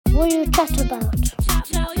What you chat about?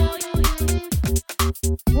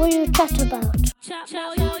 What you chat about?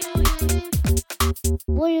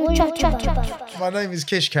 What you chat about? My name is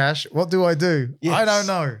Kish Kash. What do I do? Yes. I don't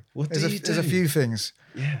know. What do you There's a do? few things.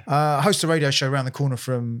 Yeah. I host a radio show around the corner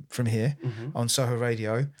from here Mm-hmm. on Soho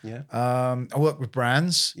Radio. Yeah. I work with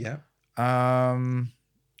brands. Yeah.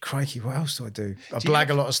 Crikey, what else do I do? I Do you blag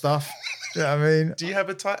have- a lot of stuff. Do you know what I mean? Do you have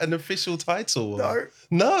an official title? No.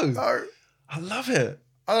 No. No. I love it.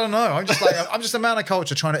 I don't know. I'm just a man of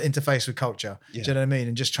culture trying to interface with culture. Yeah. Do you know what I mean?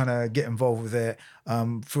 And just trying to get involved with it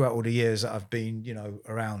throughout all the years that I've been,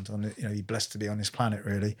 around on it. You're blessed to be on this planet,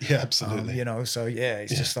 really. Yeah, absolutely. So yeah,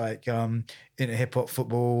 it's just like into hip hop,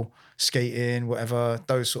 football, skating, whatever,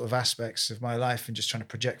 those sort of aspects of my life, and just trying to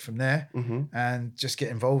project from there and just get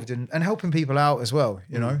involved in and helping people out as well.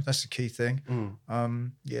 That's the key thing.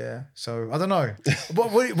 So I don't know.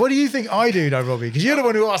 what do you think I do though, Robbie? Because you're the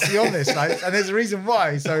one who asked me on this, like, and there's a reason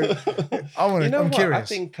why. So I'm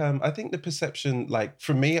curious. I think the perception, like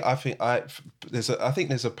for me, I think there's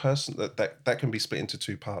a person that can be split into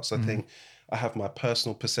two parts. I think I have my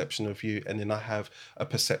personal perception of you, and then I have a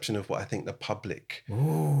perception of what I think the public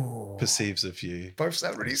perceives of you. Both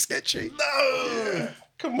sound really sketchy. No,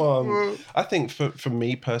 come on. I think for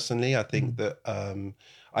me personally, I think that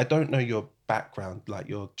I don't know your background, like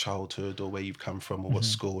your childhood or where you've come from or what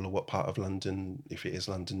school or what part of London, if it is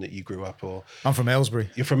London, that you grew up. Or I'm from Aylesbury.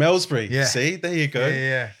 You're from Aylesbury. Yeah. See, there you go.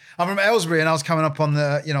 Yeah. I'm from Aylesbury, and I was coming up on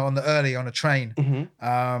the train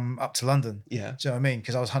up to London. Yeah. Do you know what I mean?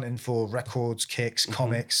 Because I was hunting for records, kicks,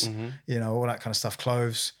 comics, all that kind of stuff,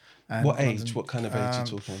 clothes. And What London. age? What kind of age are you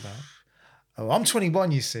talking about? Oh, I'm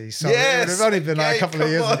 21, you see. So Yes! it would have only been like a couple of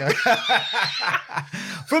years ago.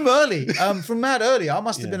 From mad early. I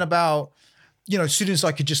must have been about, students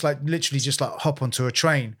I could just like literally just like hop onto a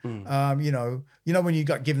train. When you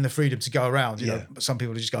got given the freedom to go around, some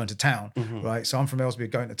people are just going to town, right? So I'm from Aylesbury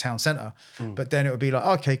going to town centre. But then it would be like,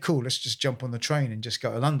 okay, cool, let's just jump on the train and just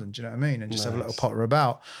go to London. Do you know what I mean? And just have a little potter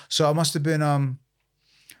about. So I must have been, in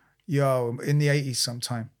the 80s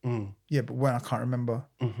sometime. Yeah, but when I can't remember.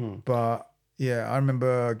 But yeah, I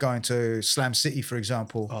remember going to Slam City, for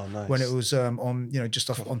example, when it was on,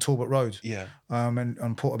 just off on Talbot Road. Yeah. And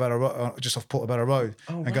on Portobello, just off Portobello Road,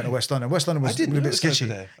 and going to West London. West London was a little bit sketchy.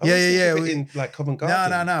 Yeah. In like Covent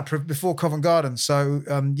Garden. No. Before Covent Garden. So,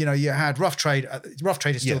 you had Rough Trade. Rough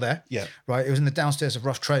Trade is still there. Yeah. Right. It was in the downstairs of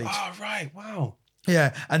Rough Trade. Oh, right. Wow.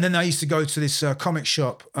 Yeah, and then I used to go to this comic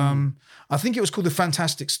shop. I think it was called the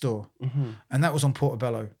Fantastic Store, and that was on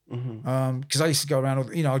Portobello. Because I used to go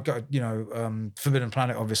around. I'd go. Forbidden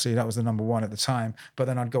Planet, obviously, that was the number one at the time. But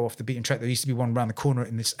then I'd go off the beaten track. There used to be one around the corner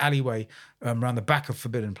in this alleyway, around the back of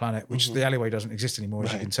Forbidden Planet, which the alleyway doesn't exist anymore,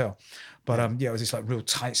 as you can tell. But it was this like real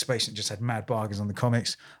tight space and just had mad bargains on the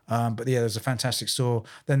comics. But yeah, there was a Fantastic Store.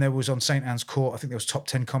 Then there was on St. Anne's Court, I think there was Top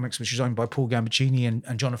 10 Comics, which was owned by Paul Gambaccini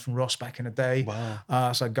and Jonathan Ross back in the day.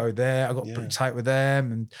 Wow. So I'd go there. I got pretty tight with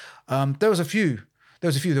them. And there was a few.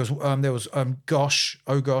 There was Gosh,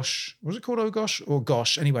 Oh Gosh. Was it called Oh Gosh or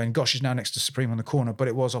Gosh? Anyway, and Gosh is now next to Supreme on the corner, but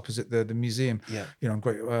it was opposite the museum. Yeah. On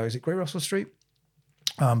is it Great Russell Street?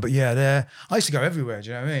 But yeah, there I used to go everywhere. Do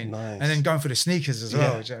you know what I mean? Nice. And then going for the sneakers as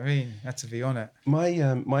well. Do you know what I mean? Had to be on it.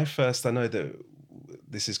 My first, I know that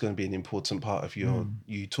this is going to be an important part of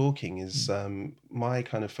you talking, is my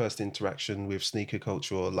kind of first interaction with sneaker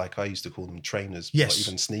culture, or like I used to call them trainers, not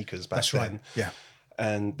even sneakers back then. Right. Yeah.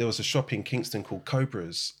 And there was a shop in Kingston called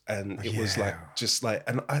Cobra's, and it was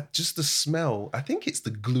just the smell. I think it's the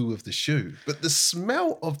glue of the shoe, but the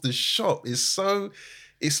smell of the shop is so.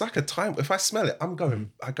 It's like a time. If I smell it,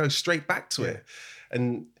 I go straight back to it.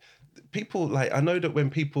 And people I know that when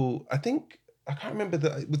people, I can't remember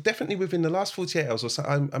that. It was definitely within the last 48 hours or so.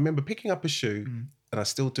 I remember picking up a shoe, and I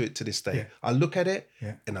still do it to this day. Yeah. I look at it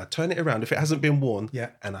and I turn it around if it hasn't been worn,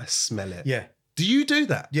 and I smell it. Yeah. Do you do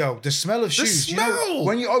that? Yo, the smell of shoes. Smell!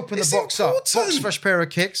 When you open the box up, box fresh pair of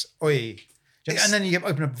kicks, oi. And then you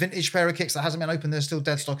open a vintage pair of kicks that hasn't been opened, they're still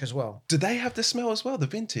dead stock as well. Do they have the smell as well, the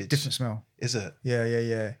vintage? Different smell. Is it? Yeah.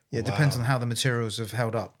 It depends on how the materials have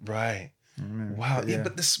held up. Right. Wow. Yeah,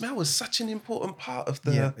 but the smell is such an important part of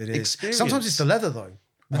the experience. Sometimes it's the leather though.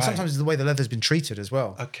 And sometimes it's the way the leather's been treated as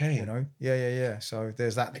well. Okay. Yeah. So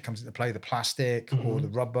there's that comes into play, the plastic or the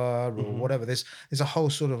rubber or whatever. There's a whole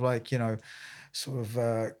sort of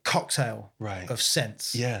cocktail of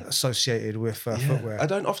scents associated with footwear. I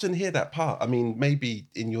don't often hear that part. I mean, maybe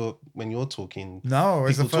when you're talking,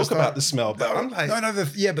 people talk about the smell, but I'm like... but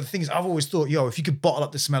the thing is, I've always thought, if you could bottle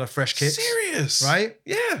up the smell of fresh kicks. Serious? Right?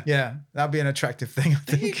 Yeah. Yeah, that'd be an attractive thing, I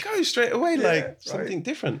think. There you go, straight away, something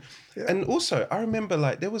different. Yeah. And also, I remember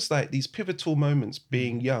there was these pivotal moments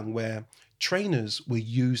being young where trainers were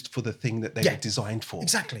used for the thing that they were designed for.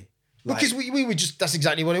 Exactly. Like, because we were just, that's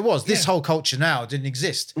exactly what it was. This whole culture now didn't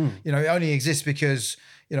exist. You know, it only exists because,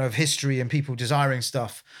 you know, of history and people desiring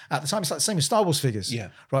stuff at the time. It's like the same with Star Wars figures. Yeah.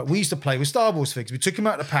 Right. We used to play with Star Wars figures. We took them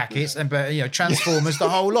out of the packets and, you know, Transformers, the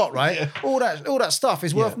whole lot, right? All that stuff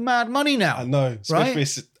is worth mad money now. I know. Right?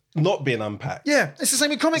 It's not being unpacked. Yeah. It's the same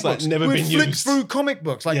with comic books. Never been We'd flick used. through comic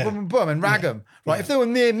books like boom, boom, boom and rag them. Right. If they were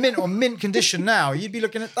near mint or mint condition now, you'd be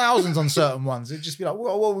looking at thousands on certain ones. It'd just be like,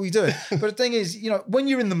 what were we doing? But the thing is, you know, when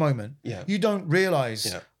you're in the moment, you don't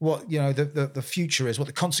realize what, you know, the future is, what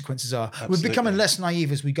the consequences are. Absolutely. We're becoming less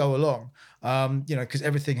naive as we go along. You know, because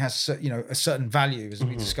everything has, you know, a certain value, as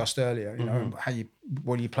we discussed earlier. You know,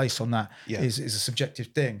 what you place on that is a subjective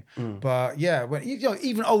thing. But when you know,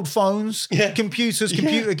 even old phones, computers,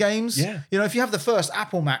 computer games. You know, if you have the first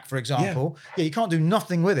Apple Mac, for example, you can't do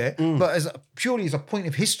nothing with it. But purely as a point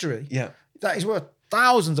of history, that is worth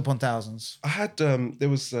thousands upon thousands. I had it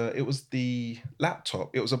was the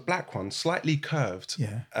laptop. It was a black one, slightly curved.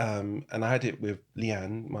 And I had it with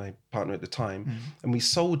Leanne, my partner at the time, and we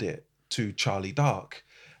sold it to Charlie Dark.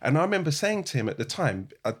 And I remember saying to him at the time,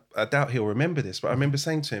 I doubt he'll remember this, but I remember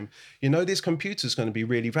saying to him, you know, this computer's going to be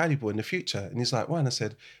really valuable in the future. And he's like, why? And I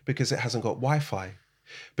said, because it hasn't got Wi-Fi.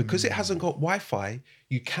 Because it hasn't got Wi-Fi,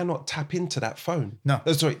 you cannot tap into that phone. No.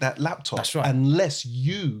 Sorry, that laptop. That's right. Unless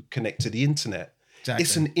you connect to the internet. Exactly.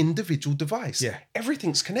 It's an individual device.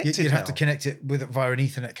 Everything's connected You'd now. have to connect it via an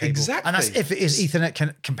Ethernet cable. Exactly. And that's if it is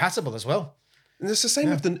Ethernet compatible as well. And it's the same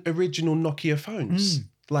with the original Nokia phones.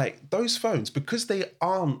 Like those phones, because they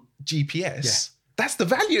aren't GPS, that's the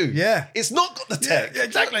value. Yeah. It's not got the tech. Yeah,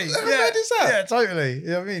 exactly. How bad is that? Yeah, totally. You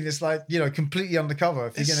know what I mean? It's like, you know, completely undercover.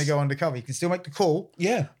 If you're going to go undercover, you can still make the call.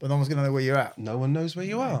 Yeah. But no one's going to know where you're at. No one knows where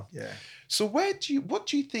you are. Yeah. So what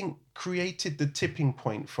do you think created the tipping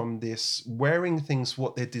point from this wearing things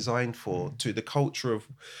what they're designed for to the culture of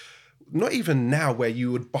not even now where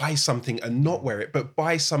you would buy something and not wear it, but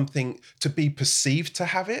buy something to be perceived to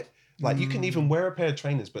have it? Like you can even wear a pair of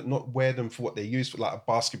trainers, but not wear them for what they're used for, like a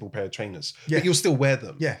basketball pair of trainers. Yeah. But you'll still wear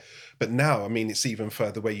them. Yeah. But now, I mean, it's even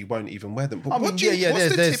further where you won't even wear them. But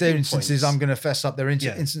there's instances, I'm going to fess up, there are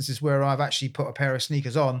instances where I've actually put a pair of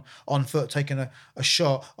sneakers on foot, taken a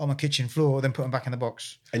shot on my kitchen floor, then put them back in the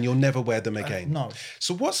box. And you'll never wear them again? No.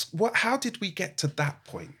 So how did we get to that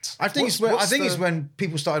point? I think it's when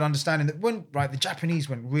people started understanding that the Japanese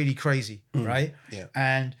went really crazy, right? Yeah.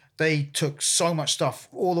 And they took so much stuff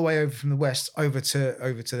all the way over from the West over to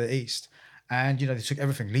the East. And, you know, they took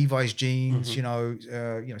everything, Levi's jeans, vintage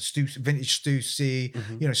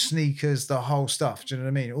Stussy, sneakers, the whole stuff. Do you know what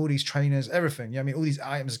I mean? All these trainers, everything. You know what I mean? All these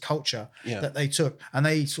items of culture that they took. And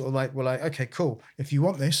they sort of were like, okay, cool. If you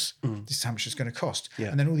want this, this is how much it's going to cost. Yeah.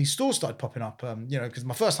 And then all these stores started popping up, because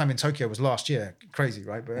my first time in Tokyo was last year. Crazy,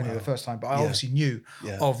 right? But only the first time. But I obviously knew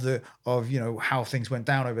of how things went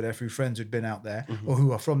down over there through friends who'd been out there or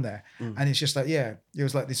who are from there. And it's just like, it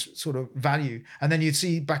was like this sort of value. And then you'd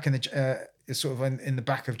see back in the... sort of in the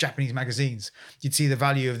back of Japanese magazines, you'd see the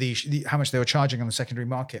value of how much they were charging on the secondary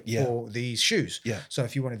market for these shoes. Yeah. So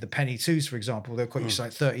if you wanted the penny twos, for example, they'll quote you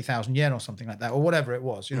like 30,000 yen or something like that, or whatever it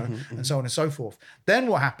was, and so on and so forth. Then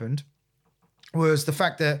what happened was the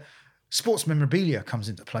fact that sports memorabilia comes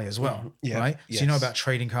into play as well, right? Yes. So you know about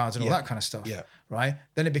trading cards and all that kind of stuff, right?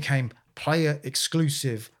 Then it became player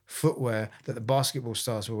exclusive footwear that the basketball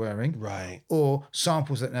stars were wearing, right? Or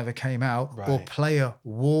samples that never came out, or player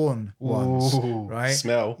worn ones, right?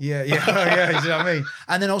 Smell, yeah. You know what I mean?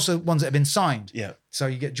 And then also ones that have been signed, So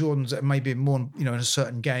you get Jordans that maybe more, in a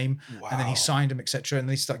certain game, and then he signed them, etc. And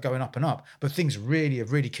they start going up and up. But things have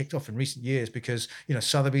really kicked off in recent years because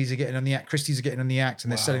Sotheby's are getting on the act, Christie's are getting on the act,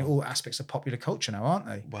 and they're selling all aspects of popular culture now, aren't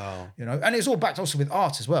they? Wow. And it's all backed also with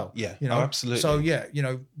art as well. Yeah. Absolutely. So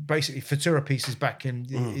basically Futura pieces back in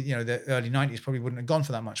the early 90s probably wouldn't have gone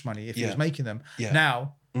for that much money if he was making them. Yeah.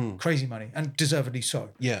 Now, crazy money, and deservedly so.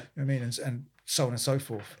 Yeah. You know what I mean? And so on and so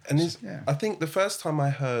forth. And I think the first time I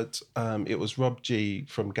heard it was Rob G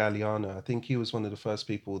from Galliano. I think he was one of the first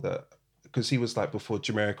people that, because he was like before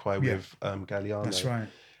Jamiroquai with Galliano. That's right.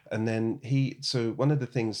 And then so one of the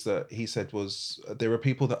things that he said was there are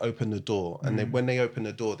people that open the door, and then when they open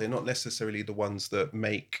the door, they're not necessarily the ones that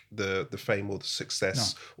make the fame or the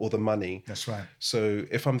success or the money. That's right. So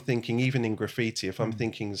if I'm thinking, even in graffiti, if I'm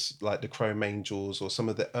thinking like the Chrome Angels or some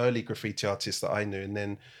of the early graffiti artists that I knew, and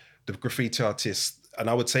then the graffiti artists, and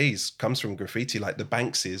I would say he comes from graffiti, like the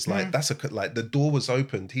Banksy's, like that's like the door was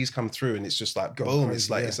opened, he's come through, and it's just like boom, crazy, it's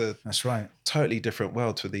like that's right, totally different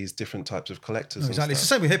world for these different types of collectors. Exactly, it's the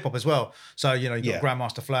same with hip hop as well. So you've got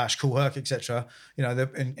Grandmaster Flash, Kool Herc, etc.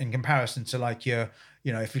 In comparison to like your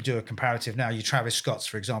you know, if we do a comparative now, your Travis Scotts,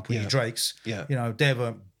 for example, your Drakes, Yeah. you know,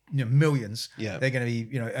 they've millions. Yeah. They're going to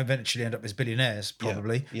be, you know, eventually end up as billionaires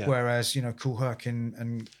probably. Yeah. Whereas, you know, Kool Herc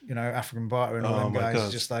and you know, African Bata and all them guys God.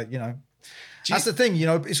 is just like, you know, that's the thing, you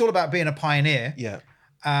know, it's all about being a pioneer. Yeah.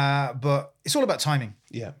 But it's all about timing.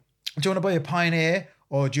 Yeah. Do you want to be a pioneer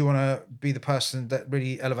or do you want to be the person that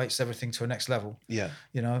really elevates everything to a next level? Yeah.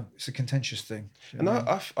 You know, it's a contentious thing. And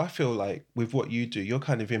I feel like with what you do, you're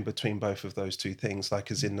kind of in between both of those two things,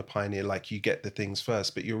 like as in the pioneer, like you get the things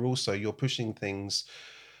first, but you're pushing things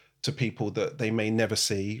to people that they may never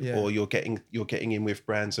see, or you're getting in with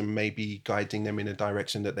brands and maybe guiding them in a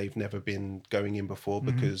direction that they've never been going in before,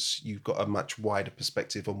 because you've got a much wider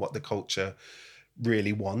perspective on what the culture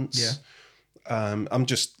really wants. Yeah. I'm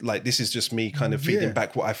just like, this is just me kind of feeding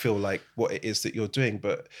back what I feel like what it is that you're doing.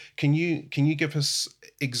 But can you give us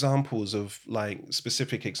examples of like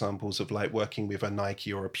specific examples of like working with a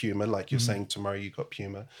Nike or a Puma, like you're saying tomorrow you got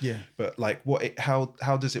Puma. Yeah. But like how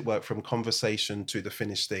does it work from conversation to the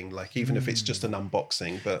finished thing? Like even if it's just an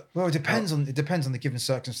unboxing, but well, it depends on the given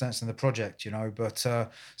circumstance and the project, you know. But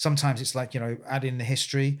sometimes it's like, you know, adding the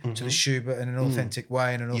history to the shoe, but in an authentic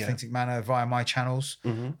way, in an authentic manner via my channels,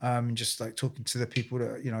 just like talking to the people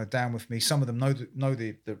that, you know, are down with me. Some of them know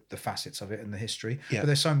the facets of it and the history, but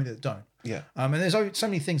there's so many that don't. Yeah. And there's so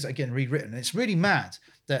many things that are getting rewritten. And it's really mad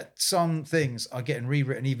that some things are getting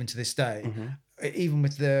rewritten even to this day, even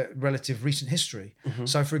with the relative recent history.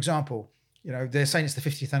 So, for example, you know, they're saying it's the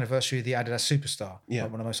 50th anniversary of the Adidas Superstar,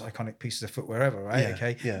 like one of the most iconic pieces of footwear ever,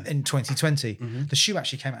 right? In 2020. The shoe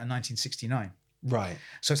actually came out in 1969. Right.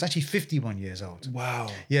 So it's actually 51 years old. Wow.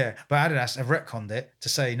 Yeah. But Adidas have retconned it to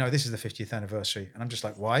say, no, this is the 50th anniversary. And I'm just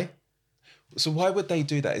like, why? So why would they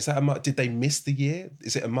do that? Is that did they miss the year?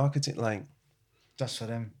 Is it a marketing like? That's for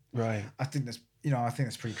them. Right. I think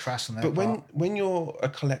that's pretty crass on their part. But when you're a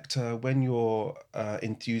collector, when you're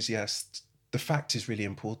enthusiast, the fact is really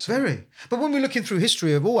important. Very. But when we're looking through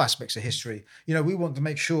history of all aspects of history, you know, we want to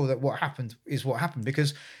make sure that what happened is what happened,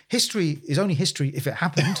 because history is only history if it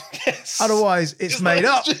happened. Yes. Otherwise, it's made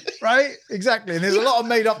up, right? Exactly. And there's a lot of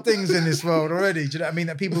made up things in this world already. Do you know what I mean?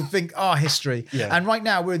 That people think are history. Yeah. And right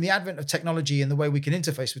now we're in the advent of technology and the way we can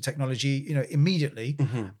interface with technology, you know, immediately.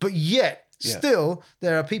 But yet, still,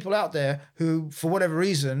 there are people out there who, for whatever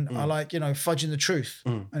reason, are like, you know, fudging the truth.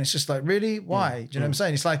 And it's just like, really? Why? Do you know what I'm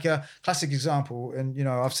saying? It's like a classic example. And, you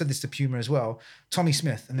know, I've said this to Puma as well. Tommy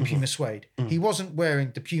Smith and the Puma Suede. He wasn't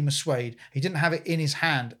wearing the Puma Suede. He didn't have it in his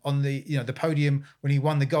hand on the, you know, the podium when he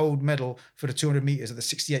won the gold medal for the 200 meters at the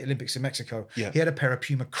 68 Olympics in Mexico. Yeah. He had a pair of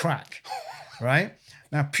Puma Crack, right?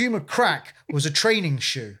 Now, Puma Crack was a training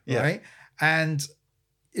shoe, right? And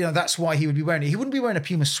you know, that's why he would be wearing it. He wouldn't be wearing a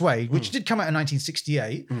Puma Suede, which did come out in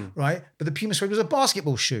 1968, right? But the Puma Suede was a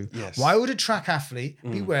basketball shoe. Yes. Why would a track athlete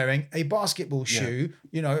be wearing a basketball shoe,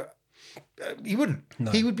 you know, he wouldn't. No.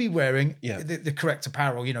 He would be wearing the correct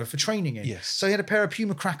apparel, you know, for training in. Yes. So he had a pair of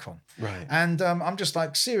Puma Crack on. Right. And I'm just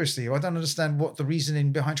like, seriously, I don't understand what the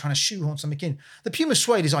reasoning behind trying to shoehorn something in. The Puma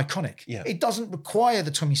Suede is iconic. Yeah. It doesn't require the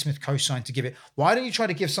Tommy Smith cosign to give it. Why don't you try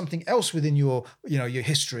to give something else within your, you know, your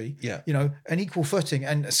history, you know, an equal footing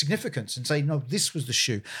and a significance and say, no, this was the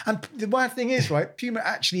shoe. And the weird thing is, right, Puma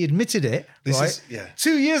actually admitted it,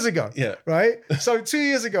 2 years ago. Yeah. Right? So 2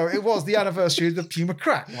 years ago, it was the anniversary of the Puma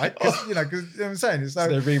Crack, right? You know, because you know what I'm saying? So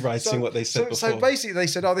they're rewriting what they said before. So basically they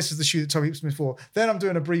said, oh, this is the shoe that Tommy Smith wore. Then I'm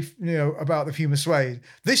doing a brief, you know, about the Puma Suede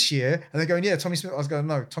this year. And they're going, yeah, Tommy Smith. I was going,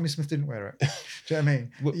 no, Tommy Smith didn't wear it. Do you know what I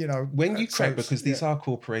mean? Well, you know, when you correct, because these are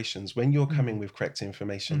corporations, when you're coming with correct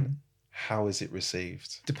information, how is it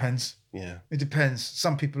received? Depends. Yeah. It depends.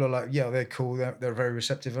 Some people are like, yeah, they're cool. They're very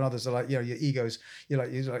receptive. And others are like, you know, your egos, you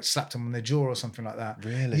like slapped them on their jaw or something like that.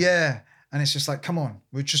 Really? Yeah. And it's just like, come on,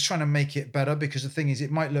 we're just trying to make it better, because the thing is,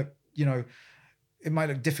 it might look, you know, it might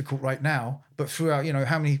look difficult right now, but throughout, you know,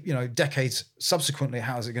 how many, you know, decades subsequently,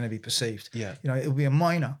 how is it going to be perceived? Yeah. You know, it'll be a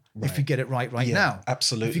minor if you get it right now.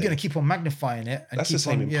 Absolutely. If you're going to keep on magnifying it. And that's the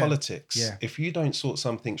same in politics. Yeah. If you don't sort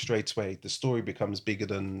something straight away, the story becomes bigger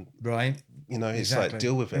than, you know, it's like,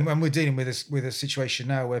 deal with it. And when we're dealing with this, with a situation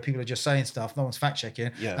now where people are just saying stuff, no one's fact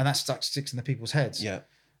checking, and that sticks in the people's heads. Yeah.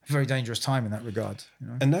 Very dangerous time in that regard, you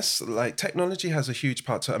know? And that's like, technology has a huge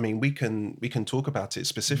part to, I mean, we can talk about it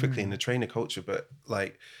specifically in the trainer culture, but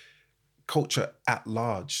like culture at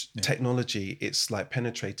large, technology, it's like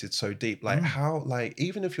penetrated so deep. Like how, like,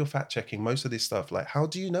 even if you're fact checking most of this stuff, like how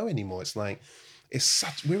do you know anymore? It's like,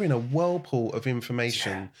 we're in a whirlpool of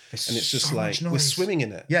information, and it's just so like, we're swimming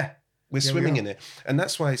in it. Yeah. We're swimming in it. And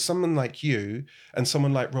that's why someone like you and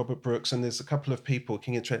someone like Robert Brooks, and there's a couple of people,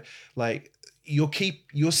 King of Trade, like,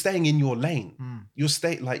 you're staying in your lane. You're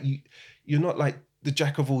not like the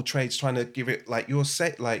jack of all trades trying to give it like you're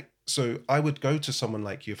set like. So I would go to someone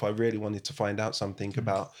like you if I really wanted to find out something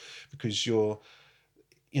about, because you're,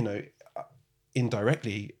 you know,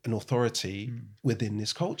 indirectly an authority within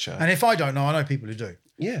this culture. And if I don't know, I know people who do.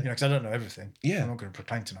 Yeah. You know, because I don't know everything. Yeah. I'm not going to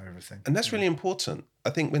proclaim to know everything. And that's really important.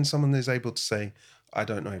 I think when someone is able to say, I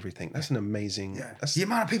don't know everything, that's an amazing... Yeah. That's, the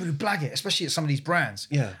amount of people who blag it, especially at some of these brands.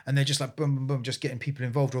 Yeah. And they're just like, boom, boom, boom, just getting people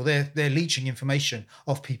involved, or they're leeching information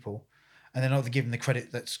off people, and they're not giving the credit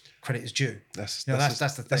credit is due. That's the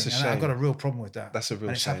thing. That's a shame. And I've got a real problem with that. That's a real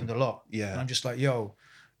and it's shame. happened a lot. Yeah. And I'm just like, yo,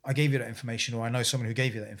 I gave you that information, or I know someone who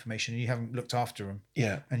gave you that information, and you haven't looked after them.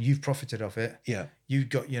 Yeah. And you've profited off it. Yeah. You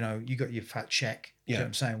got your fat check. Yeah. You know what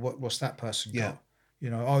I'm saying? What's that person Yeah. got? You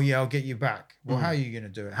know, oh yeah, I'll get you back. Well, how are you going to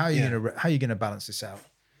do it? How are you going to balance this out?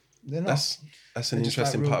 They're not. That's an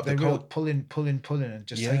interesting part of the culture. Pulling, and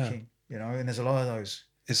just taking. You know, and there's a lot of those.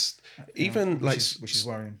 It's even which is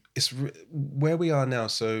worrying. It's where we are now.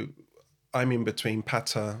 So I'm in between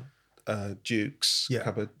Pata, Duke's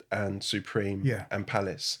Cupboard, and Supreme, and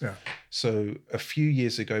Palace. Yeah. So a few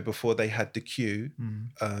years ago, before they had the queue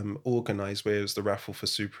organised, where it was the raffle for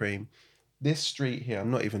Supreme, this street here, I'm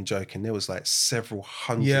not even joking, there was like several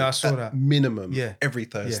hundred I saw that. minimum every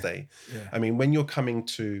Thursday. Yeah. I mean, when you're coming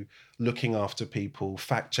to looking after people,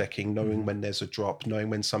 fact checking, knowing when there's a drop, knowing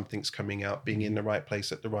when something's coming out, being in the right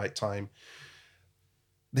place at the right time,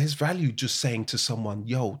 there's value just saying to someone,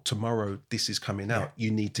 yo, tomorrow this is coming out. You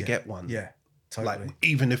need to get one. Yeah, totally. Like,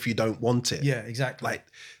 even if you don't want it. Yeah, exactly. Like,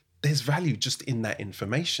 there's value just in that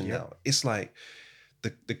information now. It's like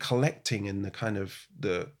the collecting and the kind of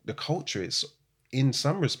the culture, it's in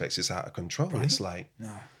some respects it's out of control. Right? It's like, no,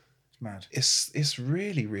 it's mad. It's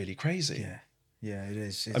really, really crazy. Yeah, it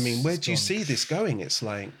is. I mean, where do you see this going? It's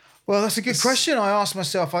like, well, that's a good question. I asked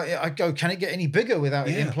myself, I go, can it get any bigger without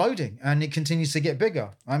it imploding? And it continues to get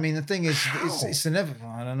bigger. I mean, the thing is, it's inevitable.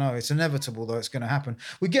 I don't know. It's inevitable, though. It's going to happen.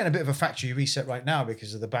 We're getting a bit of a factory reset right now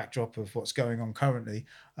because of the backdrop of what's going on currently.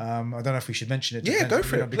 I don't know if we should mention it. Yeah, go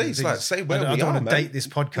for it, please. Like, say where we are, I don't want to date this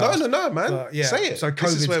podcast. No, man. But yeah, say it. So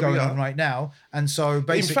COVID's going on right now. And so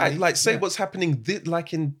basically... In fact, say what's happening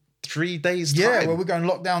like in 3 days' time. Yeah, well, we're going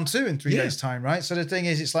lockdown too in 3 days' time, right? So the thing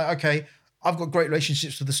is, it's like, okay, I've got great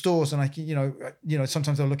relationships with the stores, and I can, you know,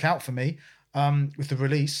 sometimes they'll look out for me with the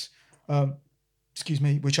release,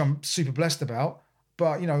 which I'm super blessed about.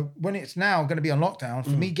 But you know, when it's now going to be on lockdown, for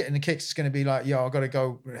me getting the kicks, it's going to be like, yo, I've got to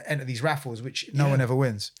go enter these raffles, which no one ever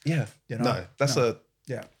wins. Yeah, you know? No, that's or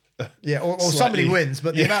somebody wins,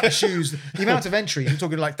 but the amount of shoes, the amount of entries, we're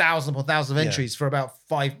talking like thousands upon thousands of entries for about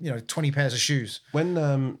 20 pairs of shoes. When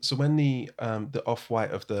the off-white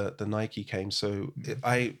of the Nike came, so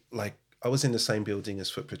I was in the same building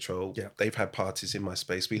as Foot Patrol. Yeah. They've had parties in my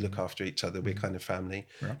space. We look after each other. We're kind of family.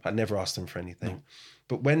 Yeah. I never asked them for anything. No.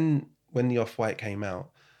 But when the off-white came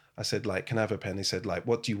out, I said, like, can I have a pen? They said, like,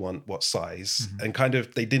 what do you want? What size? And kind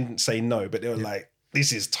of, they didn't say no, but they were like,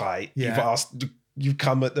 this is tight. Yeah. You've asked, you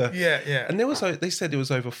come at the... Yeah. And they said there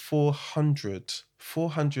was over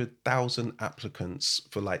 400,000 applicants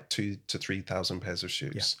for like 2,000 to 3,000 pairs of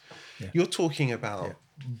shoes. Yeah. You're talking about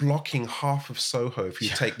blocking half of Soho if you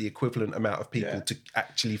take the equivalent amount of people to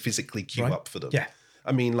actually physically queue up for them. Yeah.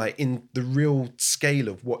 I mean, like, in the real scale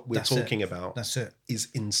of what we're talking about, is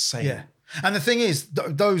insane. Yeah. And the thing is,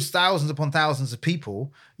 those thousands upon thousands of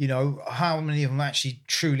people, you know, how many of them are actually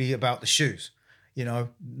truly about the shoes? You know,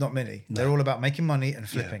 not many. No. They're all about making money and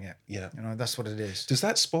flipping it. Yeah. You know, that's what it is. Does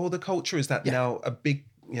that spoil the culture? Is that now a big...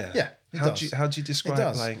 Yeah. How do you describe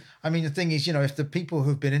it? Like, I mean, the thing is, you know, if the people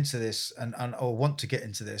who've been into this and or want to get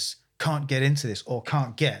into this can't get into this or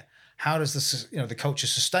can't get, how does the culture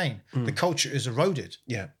sustain? The culture is eroded.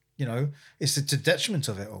 Yeah. You know, it's to detriment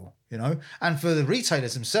of it all, you know? And for the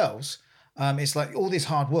retailers themselves, it's like all this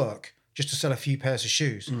hard work just to sell a few pairs of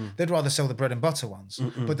shoes. They'd rather sell the bread and butter ones.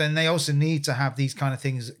 But then they also need to have these kind of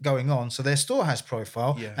things going on. So their store has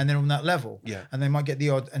profile and they're on that level. Yeah. And they might get the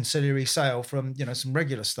odd ancillary sale from, you know, some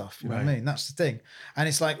regular stuff. You know what I mean? That's the thing. And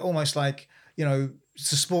it's like almost like, you know,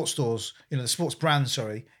 the sports stores, you know, the sports brands,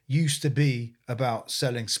 used to be about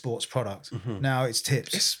selling sports products. Now it's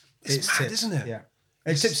tips. It's mad, tips, isn't it? Yeah.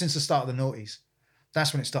 It's tips since the start of the noughties.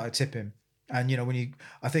 That's when it started tipping. And, you know,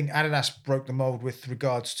 I think Adidas broke the mold with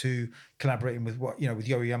regards to collaborating with with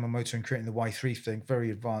Yohei Yamamoto and creating the Y3 thing,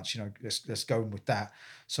 very advanced, you know, let's go with that.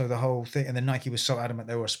 So the whole thing, and then Nike was so adamant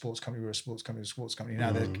they were a sports company,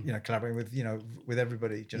 Now they're, you know, collaborating with, you know, with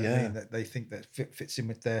everybody, do you know what I mean? That they think that fits in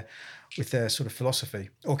with their sort of philosophy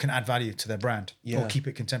or can add value to their brand or keep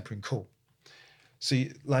it contemporary and cool. So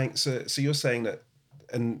you're saying that,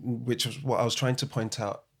 and which was what I was trying to point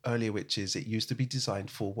out earlier, which is it used to be designed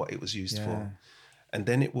for what it was used for. And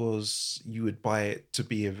then it was, you would buy it to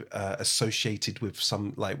be associated with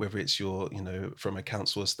some, like whether it's your, you know, from a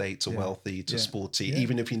council estate to wealthy to sporty,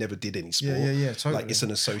 even if you never did any sport. Totally. Like it's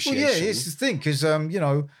an association. Well, it's the thing, because, you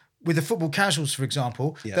know, with the football casuals, for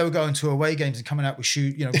example, they were going to away games and coming out with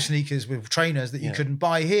sneakers with trainers that you couldn't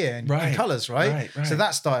buy here in colours, right? So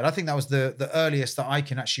that started. I think that was the earliest that I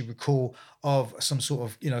can actually recall of some sort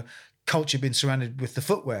of, you know, culture being surrounded with the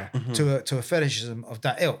footwear to a fetishism of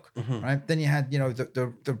that ilk, right? Then you had, you know,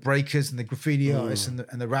 the breakers and the graffiti artists and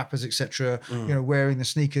the rappers, etc. You know, wearing the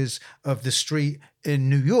sneakers of the street in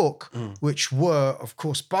New York, which were, of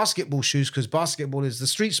course, basketball shoes, because basketball is the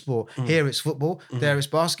street sport. Here it's football, there it's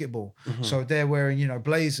basketball. So they're wearing, you know,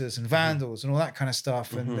 Blazers and Vandals and all that kind of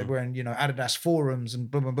stuff, and they're wearing, you know, Adidas Forums and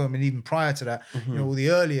boom, boom, boom. And even prior to that, you know, all the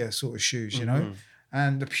earlier sort of shoes, you know.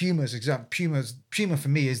 And the Pumas, Puma for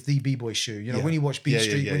me is the b-boy shoe. You know, when you watch Beat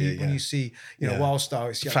Street, when you see, you know, Wild Style,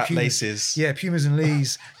 it's fat Pumas, laces. Yeah, Pumas and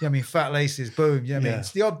Lees. You know what I mean? Fat laces, boom. You know what I mean?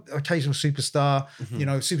 It's the odd occasional superstar. You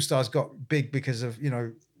know, superstars got big because of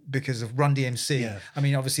Run DMC. I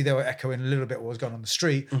mean, obviously they were echoing a little bit what was going on the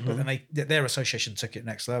street, but then their association took it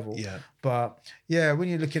next level. But yeah, when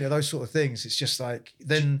you're looking at those sort of things, it's just like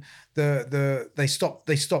then they stop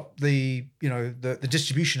the, you know, the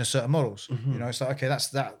distribution of certain models. You know, it's like, okay, that's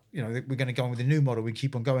that. You know, we're going to go on with a new model. We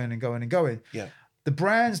keep on going and going and going. The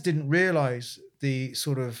brands didn't realize the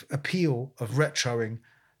sort of appeal of retroing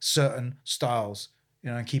certain styles, you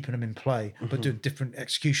know, and keeping them in play, but doing different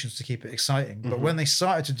executions to keep it exciting. But when they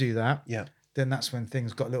started to do that, then that's when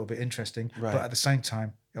things got a little bit interesting. But at the same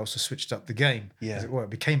time, it also switched up the game. As it were, it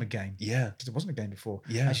became a game. Because it wasn't a game before.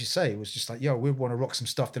 As you say, it was just like, yo, we want to rock some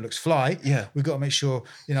stuff that looks fly. We've got to make sure,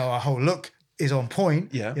 you know, our whole look is on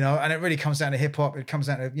point. You know, and it really comes down to hip hop. It comes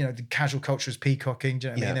down to, you know, the casual culture is peacocking. Do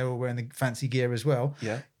you know what I mean? They're all wearing the fancy gear as well.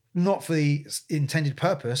 Not for the intended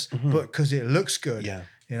purpose, but because it looks good.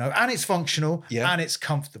 You know, and it's functional and it's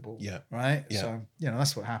comfortable. Right. So, you know,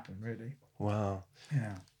 that's what happened, really. Wow.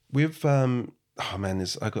 Yeah. With oh man,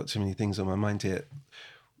 I got too many things on my mind here.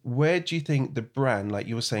 Where do you think the brand, like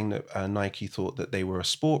you were saying that Nike thought that they were a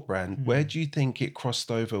sport brand, where do you think it crossed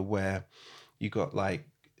over where you got like,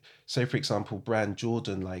 say for example, brand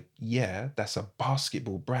Jordan, like, yeah, that's a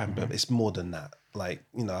basketball brand, but it's more than that. Like,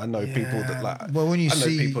 you know, I know people that like, well, when you I know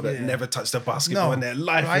see people that never touched a basketball in their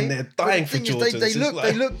life, and they're dying for Jordans.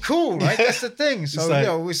 They look cool, right? That's the thing. So, you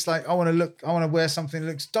know, it's like, I want to wear something that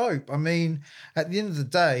looks dope. I mean, at the end of the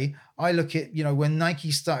day, I look at, you know, when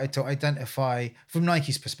Nike started to identify, from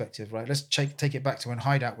Nike's perspective, right? Let's take it back to when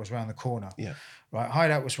Hideout was around the corner. Right,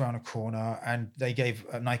 Hideout was around a corner, and they gave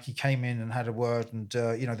Nike came in and had a word, and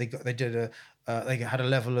you know, they had a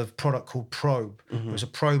level of product called Probe. It was a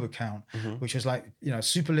Probe account, which was like, you know,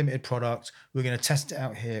 super limited product. We're going to test it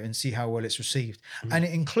out here and see how well it's received. And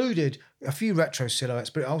it included a few retro silhouettes,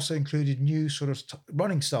 but it also included new sort of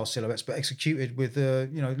running style silhouettes, but executed with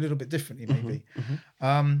you know, a little bit differently maybe.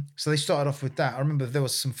 So they started off with that. I remember there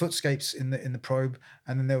was some footscapes in the Probe,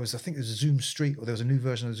 and then there was, I think there was a Zoom Street, or there was a new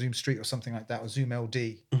version of Zoom Street or something like that, or Zoom LD,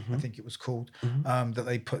 I think it was called, that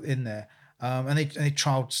they put in there. And they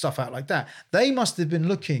trialed stuff out like that. They must have been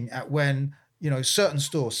looking at when, you know,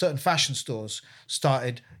 certain fashion stores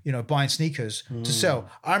started, you know, buying sneakers to sell.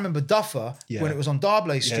 I remember Duffer when it was on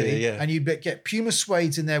Darblay Street, and you'd get Puma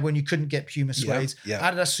suedes in there when you couldn't get Puma suedes,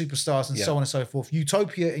 Adidas Superstars and so on and so forth.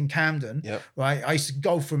 Utopia in Camden, right? I used to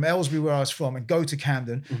go from Aylesbury, where I was from, and go to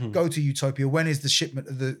Camden, go to Utopia. When is the shipment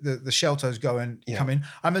of the Sheltos coming?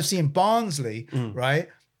 I remember seeing Barnsley, right?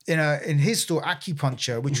 In his store,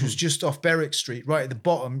 Acupuncture, which was just off Berwick Street, right at the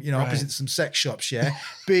bottom, you know, opposite some sex shops,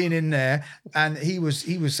 being in there, and he was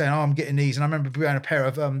saying, "Oh, I'm getting these," and I remember wearing a pair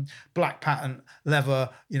of black patent leather,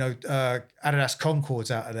 you know, Adidas Concords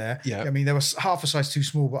out of there. I mean, they were half a size too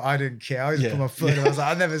small, but I didn't care. I just put my foot, and I was like,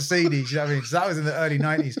 "I've never seen these." You know what I mean? So that was in the early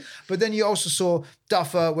 '90s. But then you also saw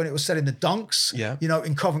Duffer when it was selling the Dunks, you know,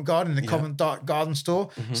 in Covent Garden, in the Covent Garden store.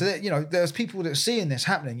 So that, you know, there's people that are seeing this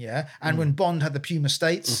happening, and when Bond had the Puma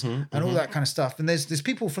States and all that kind of stuff, and there's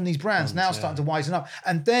people from these brands now starting to wisen up,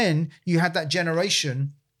 and then you had that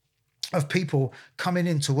generation of people coming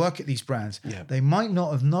in to work at these brands. They might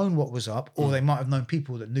not have known what was up, or they might have known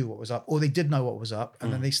people that knew what was up, or they did know what was up,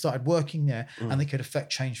 and then they started working there, and they could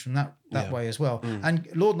affect change from that way as well. And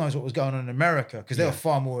Lord knows what was going on in America, because they were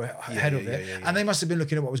far more ahead of it. And they must have been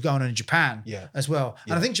looking at what was going on in Japan as well.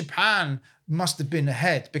 And I think Japan must have been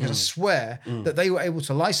ahead, because I swear that they were able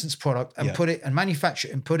to license product and put it and manufacture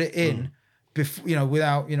it and put it in before, you know,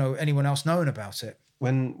 without, you know, anyone else knowing about it.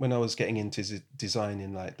 When I was getting into design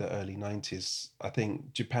in like the early 90s, I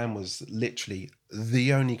think Japan was literally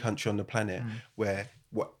the only country on the planet where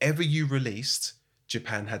whatever you released,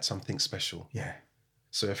 Japan had something special.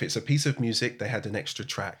 So if it's a piece of music, they had an extra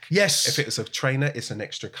track. Yes. If it's a trainer, it's an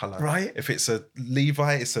extra color. Right. If it's a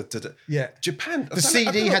Levi, it's a... Yeah. Japan. The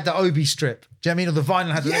CD had the Obi strip. Do you know what I mean? Or the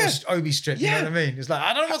vinyl had the Yeah. little Obi strip. You Yeah. know what I mean? It's like,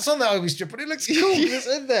 I don't know what's on that Obi strip, but it looks cool. It's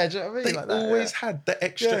in there. Do you know what I mean? They Like that, always had the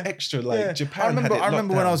extra. Like Japan I remember had it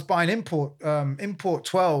when I was buying import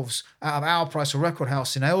 12s out of Our Price or Record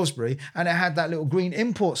House in Aylesbury, and it had that little green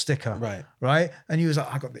import sticker. Right. And you was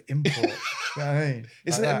like, I got the import. You know what I mean?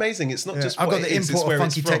 Isn't it amazing? It's not just I what got the it is, import it's where of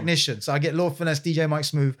it's Funky from. Technician. So I get Lord Finesse, DJ Mike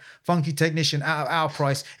Smooth, Funky Technician out of Our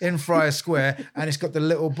Price in Friar Square, and it's got the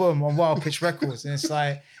little boom on Wild Pitch Records. And it's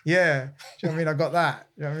like, yeah, do you know what I mean? I got that.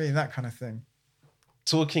 You know what I mean? That kind of thing.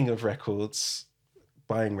 Talking of records,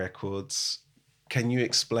 buying records, can you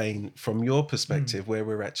explain from your perspective where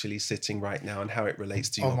we're actually sitting right now and how it relates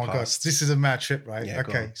to your past? God, this is a mad trip, right? Yeah,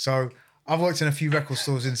 okay, so I've worked in a few record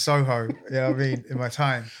stores in Soho, you know what I mean, in my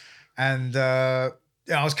time. And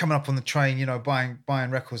I was coming up on the train, you know, buying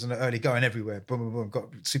records and early going everywhere. Boom, boom, boom. Got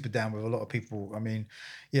super down with a lot of people. I mean,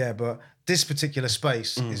 yeah, but this particular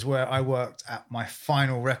space is where I worked at my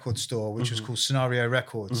final record store, which was called Scenario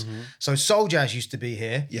Records. So Soul Jazz used to be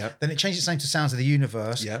here. Yeah. Then it changed its name to Sounds of the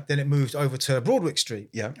Universe. Yeah. Then it moved over to Broadwick Street.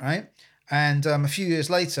 Yeah. Right. And a few years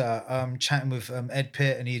later, chatting with Ed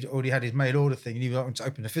Pitt, and he'd already had his mail order thing, and he wanted to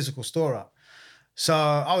open a physical store up. So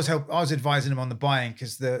I was advising him on the buying,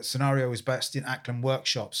 because the Scenario was based in Ackland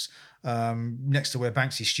Workshops, next to where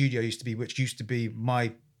Banksy's studio used to be, which used to be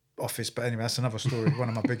my office. But anyway, that's another story. One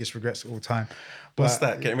of my biggest regrets of all time. But, what's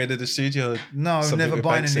that? Getting rid of the studio? No, never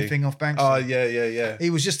buying anything off Banksy. Oh yeah. He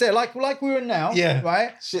was just there, like we were now. Yeah.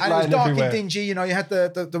 Right. Shit and it was lying dark everywhere. and dingy. You know, you had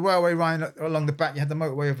the railway line along the back. You had the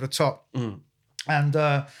motorway over the top.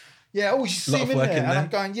 And yeah, oh, you see him in there. And I'm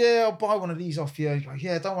going, yeah, I'll buy one of these off you. He goes,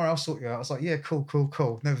 yeah, don't worry, I'll sort you out. I was like, yeah,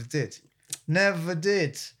 cool. Never did.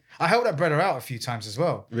 I helped that brother out a few times as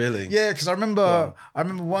well. Really? Yeah, because I remember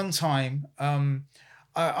one time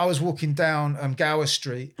I was walking down Gower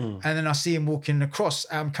Street, and then I see him walking across,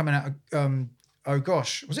 coming out of Oh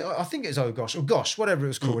Gosh. Was it? I think it's Oh Gosh, or Gosh, whatever it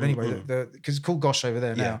was called. Anyway, because it's called Gosh over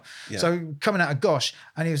there now. Yeah. So coming out of Gosh,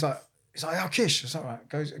 and he was like, he's like, oh, Kish. It's all right.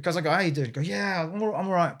 Goes, I go, how you doing? He goes, yeah, I'm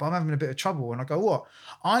all right, but I'm having a bit of trouble. And I go, what?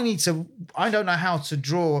 I don't know how to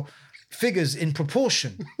draw figures in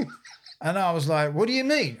proportion. And I was like, what do you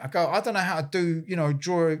mean? I go, I don't know how to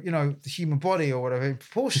draw, the human body or whatever in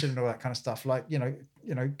proportion and all that kind of stuff, like,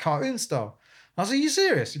 cartoon style. I was like, are you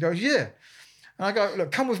serious? He goes, yeah. And I go,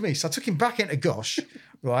 look, come with me. So I took him back into Gosh,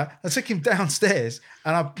 right? I took him downstairs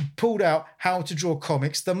and I pulled out how to draw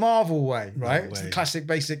comics the Marvel way, right? It's the classic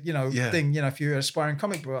basic, thing, if you're an aspiring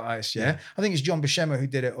comic book artist, yeah? I think it's John Buscema who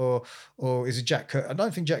did it, or is it Jack Kirby? I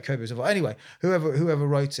don't think Jack Kirby was involved. Anyway, whoever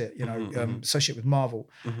wrote it, associate with Marvel.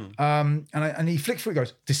 And he flicked through,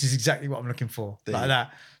 goes, this is exactly what I'm looking for, like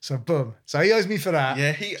that. So boom. So he owes me for that.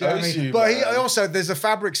 Yeah, he owes you. But he also, there's a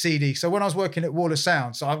Fabric CD. So when I was working at Wall of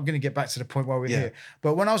Sound, so I'm going to get back to the point where we're here.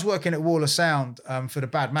 But when I was working at Wall of Sound for the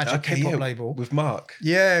Bad Magic hip-hop label. With Mark.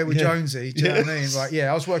 Yeah, with Jonesy. Do you know what I mean? Right,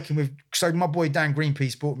 yeah, I was working with, so my boy Dan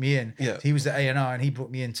Greenpeace brought me in. Yeah. He was the A&R and he brought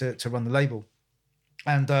me in to run the label.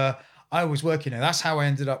 And I was working there. That's how I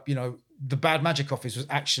ended up, the Bad Magic office was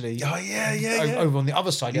actually over on the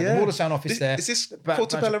other side. Yeah, the Wall of Sound office there. Is this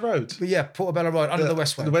Portobello Road? But yeah, Portobello Road, under the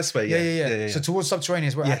Westway. The Westway, yeah. So towards Subterranean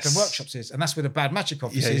is where Ackland Workshops is. And that's where the Bad Magic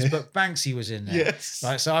office is. But Banksy was in there. Yes.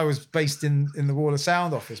 Right, so I was based in the Wall of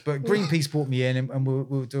Sound office. But Greenpeace brought me in and we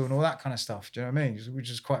were doing all that kind of stuff. Do you know what I mean?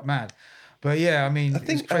 Which is quite mad. But yeah, I mean, I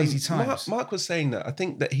think crazy times. Mark was saying that. I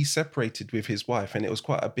think that he separated with his wife and it was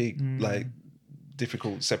quite a big,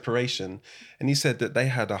 difficult separation, and he said that they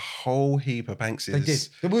had a whole heap of Banksys. They did.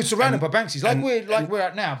 We were surrounded by Banksys, we're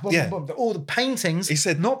at now. All the paintings. He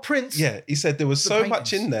said, not prints. Yeah, he said there was so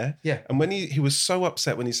much in there. Yeah, and when he was so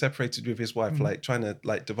upset when he separated with his wife, like trying to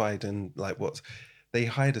divide and they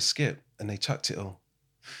hired a skip and they chucked it all.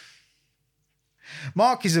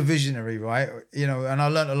 Mark is a visionary, right? And I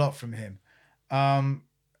learned a lot from him.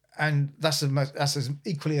 And that's as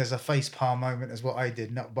equally as a facepalm moment as what I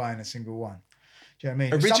did, not buying a single one. Do you know what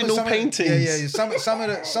I mean? Original paintings. Yeah. Some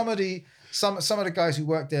of the guys who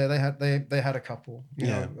worked there, they had a couple. You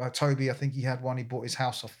know, Toby, I think he had one. He bought his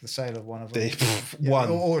house off the sale of one of them. One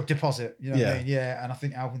or a deposit. You know what I mean? Yeah. And I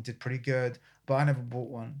think Alvin did pretty good, but I never bought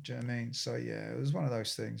one. Do you know what I mean? So yeah, it was one of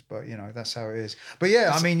those things. But that's how it is. But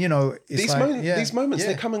yeah, I mean, it's these moments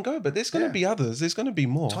they come and go, but there's going to be others. There's going to be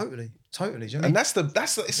more. Totally. Do you know what I mean?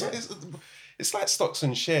 And it's like stocks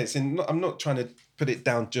and shares. And I'm not trying to put it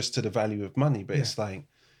down just to the value of money, but it's like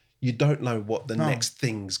you don't know what the next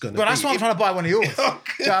thing's going to be. But that's why I'm trying to buy one of yours. Do you know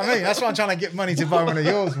what I mean? That's why I'm trying to get money to buy one of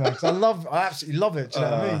yours, man. Because I absolutely love it. Do you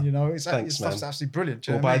know what I mean? You know, thanks, stuff's man. absolutely brilliant.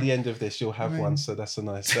 Do you Well, know what by I mean? the end of this, you'll have one. So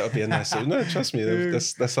that'll be a nice. No, trust me,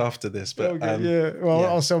 that's after this. But Okay, Well,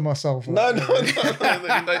 I'll sell myself. No, you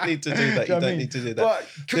don't need to do that. You don't need to do that.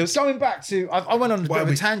 But going back to, I went on a bit of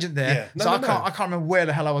a tangent there. Yeah. I can't remember where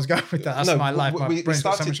the hell I was going with that. That's my life. We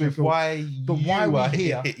started with why we're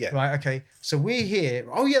here. Yeah. Right. Okay. So we're here.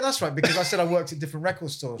 Oh yeah, that's right. Because I said I worked at different record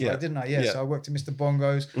stores, right? Didn't I? Yeah. So I worked at Mr.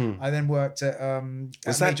 Bongo's. I then worked at.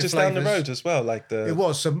 Was that just down the road as well? Like the. It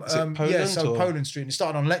was. So Poland, Poland Street. And it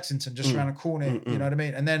started on Lexington, just around the corner. You know what I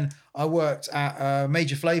mean? And then I worked at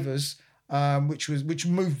Major Flavors. Which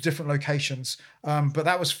moved different locations, but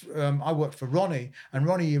that was I worked for Ronnie, and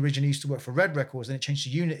Ronnie originally used to work for Red Records, then it changed to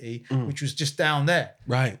Unity, which was just down there.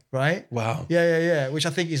 Right. Wow. Yeah. Which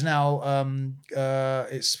I think is now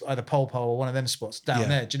it's either Pol Pol or one of them spots down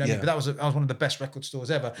there. Do you know what I mean? But that was one of the best record stores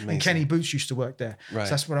ever. Amazing. And Kenny Boots used to work there, so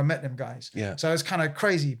that's where I met them guys. Yeah. So it's kind of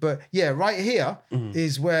crazy, but yeah, right here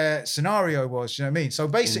is where Scenario was. Do you know what I mean? So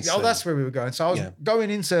basically, that's where we were going. So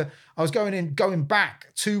I was going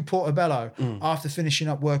back to Portobello after finishing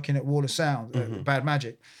up working at Wall of Sound, Bad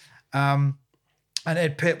Magic. And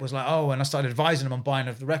Ed Pitt was like, and I started advising him on buying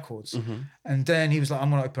of the records. And then he was like,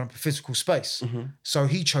 I'm going to open up a physical space. So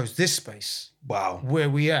he chose this space. Wow.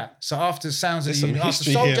 Where we at. So after Sounds of the Universe,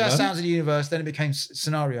 after Soul Jazz Sounds of the Universe, then it became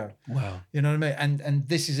Scenario. Wow. You know what I mean? And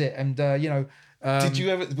this is it. And, did you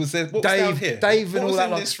ever, was there, what Dave, was down here? Dave and all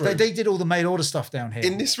that. They did all the mail order stuff down here.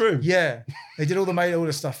 In this room? Yeah. They did all the mail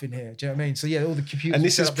order stuff in here. Do you know what I mean? So yeah, all the computers. And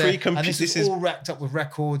this is pre-computer. And this is all racked up with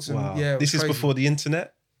records. And, wow. This is before the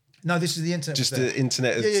internet? No, this is the internet. Just the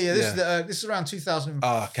internet. Yeah. This is around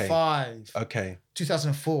 2005. Okay.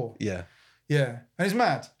 2004. Yeah. Yeah. And it's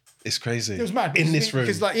mad. It's crazy. It was mad. In this room.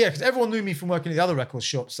 Because everyone knew me from working at the other record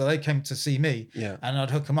shops. So they came to see me. Yeah. And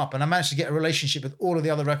I'd hook them up. And I managed to get a relationship with all of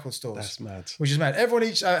the other record stores. That's mad. Which is mad. Everyone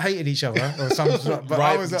hated each other. Or something, but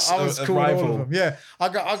I was cool with all of them. Yeah.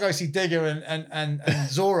 I'll go see Digger and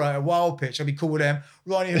Zora at Wild Pitch. I'd be cool with them.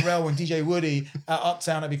 Ronnie and Rel and DJ Woody at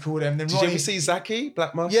Uptown, I'd be cool with them. Then Did you ever see Zaki,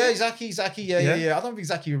 Black Market? Yeah, Zaki. Yeah. I don't think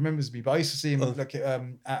Zaki remembers me, but I used to see him when I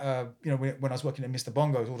was working at Mr.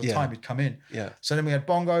 Bongos all the time. He'd come in. Yeah. So then we had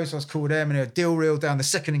Bongos, so I was cool with them, and we had Deal Real down, the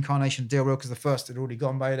second incarnation of Deal Real, because the first had already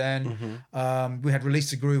gone by then. We had Release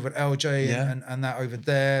the Groove at LJ and that over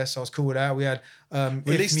there, so I was cool with that. We had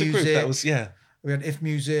Release the Groove, that was, We had If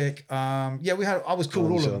Music. I was cool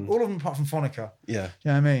with all of them apart from Phonica. Yeah. Do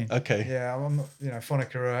you know what I mean? Okay. Yeah, I'm not,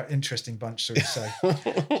 Phonica are an interesting bunch, so to say. Do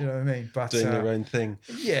you know what I mean? But doing their own thing.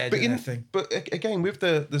 Yeah, doing their thing. But again, with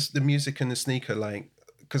the music and the sneaker, like,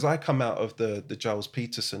 because I come out of the Giles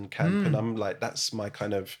Peterson camp, and I'm like, that's my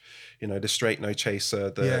kind of, the straight no chaser,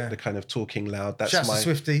 the kind of talking loud. That's Shouts my to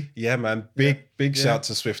Swifty. Yeah, man, big shout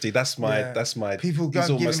to Swifty. That's my people go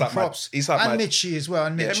and give him props. He's like and Mitchie as well,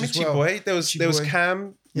 and Mitch as well. Boy. There was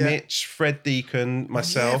Cam, Mitch, Fred Deacon,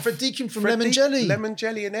 myself. Yeah, Fred Deacon from Lemon Jelly. Lemon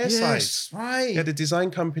Jelly and Airside. Yes, right. He had a design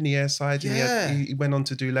company, Airside, and he went on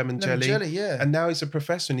to do Lemon Jelly. And now he's a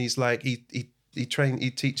professor, and he's like he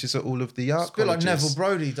teaches at all of the art colleges. Like Neville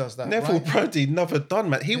Brody does that. Neville Brody never done,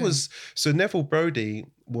 man. Neville Brody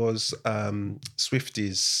was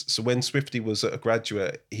Swifty's. So when Swifty was a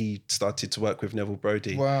graduate, he started to work with Neville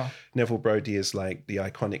Brody. Wow. Neville Brody is like the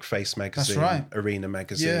iconic Face magazine, Arena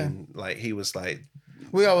magazine. Yeah. Like he was like.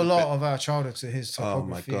 We owe a lot of our childhood to his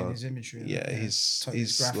typography and his imagery. Yeah, he's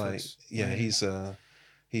like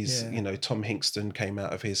He's, Tom Hinkston came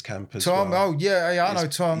out of his camp as well. I know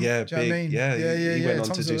Tom. Yeah, do you know what I mean? He went on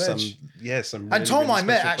Tom's to do some really, and Tom really I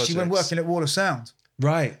met actually projects. when working at Wall of Sound.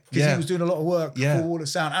 Right. Because he was doing a lot of work for Wall of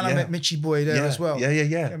Sound. And I met Mitchie Boy there as well.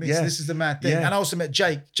 Yeah. I mean, so this is the mad thing. And I also met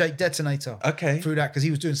Jake Detonator. Okay. Through that, because he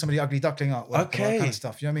was doing some of the Ugly Duckling artwork. Okay. And all that kind of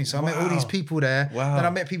stuff. You know what I mean? So I met all these people there. Wow. Then I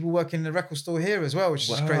met people working in the record store here as well, which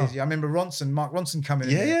is crazy. I remember Mark Ronson coming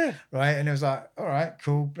in. Yeah. Right. And it was like, all right,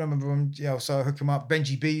 cool. I remember him, so I hook him up.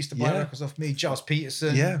 Benji B used to buy records off me. Giles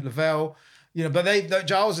Peterson, Lavelle. But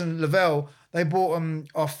Giles and Lavelle, they bought them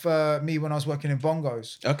off me when I was working in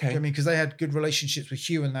Bongos. Okay. You know I mean, because they had good relationships with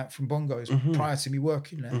Hugh and that from Bongos prior to me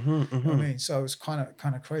working there. You know what I mean? So it was kind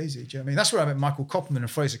of crazy. Do you know what I mean? That's where I met Michael Copperman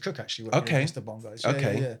and Fraser Cook actually working at Mr. Bongos.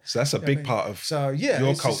 Yeah. So that's a big part of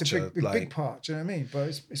your culture. It's a big part. Do you know what I mean?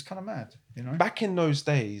 But it's kind of mad. Back in those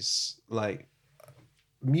days, like,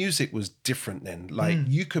 music was different then. Like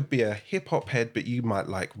you could be a hip hop head, but you might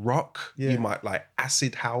like rock, you might like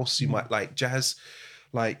acid house, you might like jazz.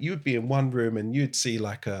 Like you'd be in one room and you'd see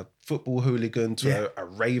like a football hooligan to a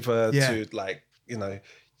raver to like,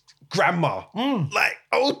 grandma, like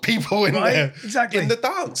old people in there, exactly, in the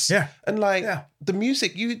dance. Yeah, and like the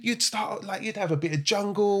music, you'd start like you'd have a bit of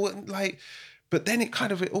jungle and like, but then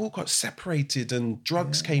it all got separated and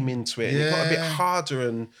drugs came into it, and it got a bit harder,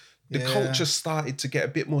 and the culture started to get a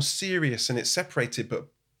bit more serious, and it separated. But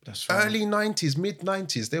that's right. Early 90s, mid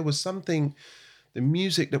 90s, there was something. The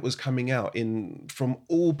music that was coming out from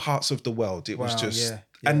all parts of the world, it was just,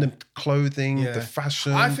 and the clothing, the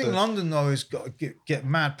fashion. I think London though has got to get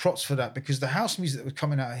mad props for that, because the house music that was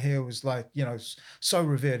coming out of here was like, you know, so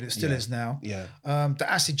revered. It still is now. Yeah. The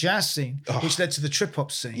acid jazz scene, which led to the trip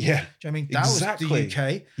hop scene. Yeah. Do you know what I mean? That was the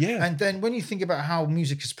UK. Yeah. And then when you think about how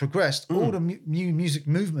music has progressed, all the new music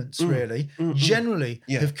movements really generally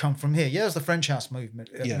have come from here. Yeah, there's the French house movement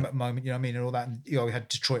at the moment, you know what I mean, and all that. And you know, we had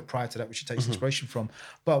Detroit prior to that, which it takes inspiration from.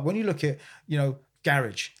 But when you look at, you know,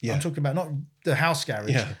 garage, I'm talking about not the house garage,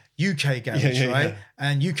 UK garage, right?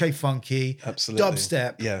 And UK funky,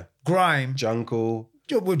 dubstep, grime, jungle.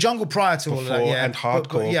 Well, jungle prior to all of that, and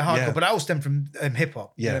hardcore. But that all stemmed from hip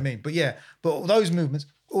hop. You know what I mean? But those movements,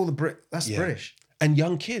 all the that's British. And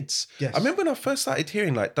young kids. Yes. I remember when I first started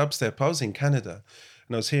hearing like dubstep, I was in Canada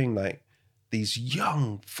and I was hearing like these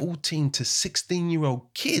young 14 to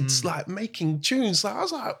 16-year-old kids like making tunes. Like I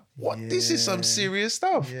was like, what? This is some serious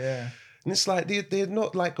stuff. Yeah. And it's like they're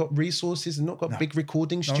not like got resources and not got big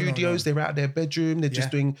recording studios. No. They're out their bedroom. They're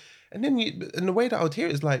just doing. And then and the way that I would hear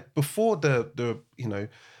it is like before the you know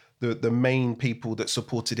the main people that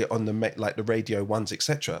supported it on the radio ones,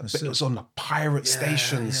 etc. But it was on the pirate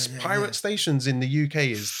stations. Pirate stations in the UK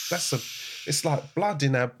it's like blood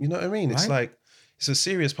in our. You know what I mean? It's like. It's a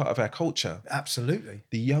serious part of our culture. Absolutely.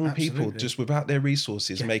 The young people just without their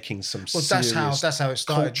resources making some serious that's how it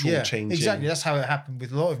started. Cultural changing. Exactly. That's how it happened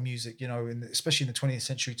with a lot of music, you know, especially in the 20th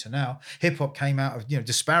century to now. Hip hop came out of, you know,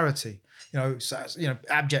 disparity, you know,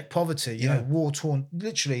 abject poverty, you know, war torn.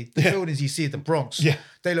 Literally, the buildings you see at the Bronx,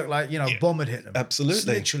 they look like, you know, bomb had hit them.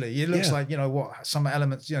 Absolutely. Literally. It looks like, you know, what some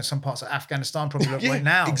elements, you know, some parts of Afghanistan probably look like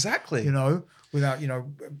now. Exactly. You know, without, you know,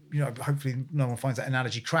 hopefully no one finds that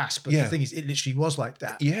analogy crass, but the thing is, it literally was like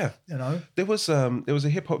that. Yeah. You know? There was a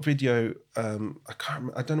hip hop video, I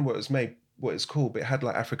don't know what it was made, what it's called, but it had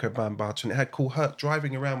like Africa Bambaataa and it had Cool Herc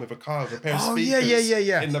driving around with a car with a pair of speakers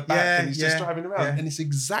in the back and he's just driving around. And it's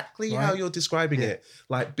exactly how you're describing it.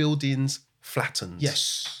 Like buildings flattened.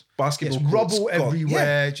 Yes. Basketball courts rubble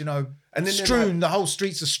everywhere, you know. And then strewn, the whole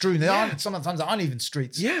streets are strewn. Sometimes there aren't even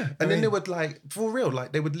streets. Yeah. And then they would like, for real,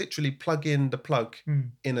 like they would literally plug in the plug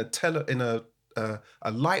in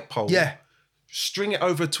a light pole. Yeah. String it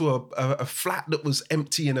over to a flat that was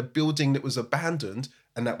empty in a building that was abandoned,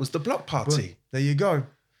 and that was the block party. Boom. There you go.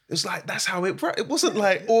 It was like, that's how it worked. It wasn't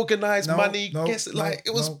like organised money.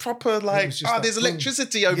 It was proper like, there's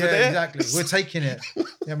electricity over there. Exactly. We're taking it.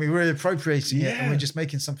 We're appropriating it and we're just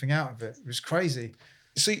making something out of it. It was crazy.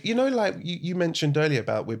 So, you know, like you mentioned earlier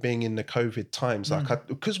about we're being in the COVID times, like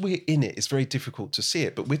because we're in it, it's very difficult to see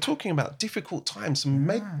it, but we're talking about difficult times, some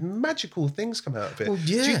magical things come out of it. Well,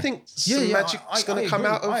 do you think some magic's going to come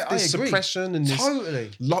out of this suppression and this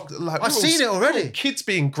I've seen it already. Kids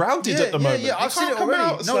being grounded at the moment. Yeah, I've seen it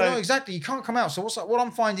already. No, exactly. You can't come out. So what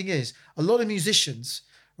I'm finding is a lot of musicians,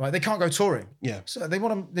 right, they can't go touring. Yeah. So they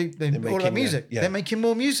want to, they're all about music. They're making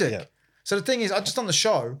more music. Yeah. So the thing is, I just done the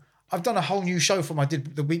show. I've done a whole new show from I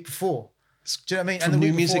did the week before. Do you know what I mean? From and the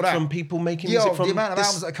new music from people making music from the amount of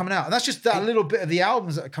albums that are coming out. And that's just that little bit of the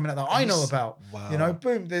albums that are coming out that I know about. Wow. You know,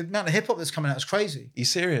 boom, the amount of hip hop that's coming out is crazy. You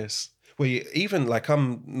serious? Well, even like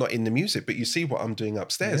I'm not in the music, but you see what I'm doing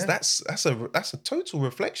upstairs. Yeah. That's a total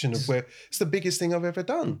reflection of where it's the biggest thing I've ever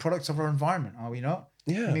done. Products of our environment, are we not?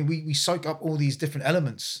 Yeah. I mean, we soak up all these different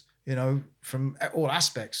elements, you know, from all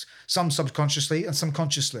aspects, some subconsciously and some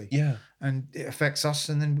consciously. Yeah. And it affects us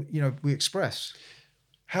and then, you know, we express.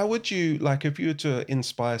 How would you, like, if you were to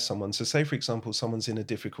inspire someone, so say, for example, someone's in a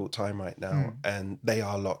difficult time right now and they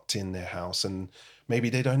are locked in their house and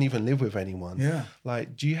maybe they don't even live with anyone. Yeah.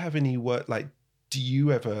 Like, do you have any work, like, do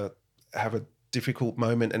you ever have a difficult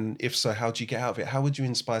moment? And if so, how do you get out of it? How would you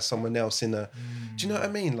inspire someone else in a, do you know what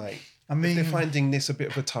I mean? Like, if they're finding this a bit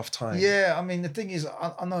of a tough time. Yeah, I mean, the thing is,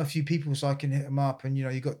 I know a few people, so I can hit them up, and you know,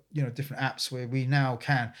 you got different apps where we now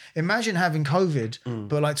can. Imagine having COVID,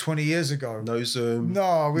 but like 20 years ago. No Zoom.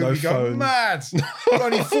 No, we would go mad.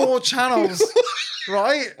 Only 4 channels,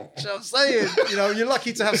 right? You know what I'm saying? You know, you're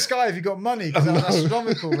lucky to have Sky if you got money because that's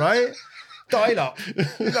astronomical, right? Dial-up.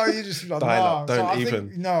 You know, you just like, dial-up, don't so even.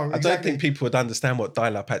 Exactly. I don't think people would understand what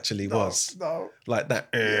dial-up actually was. No. Like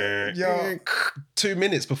that. 2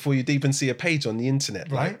 minutes before you'd even see a page on the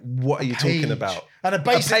internet. Right. Like, what are you talking about? And a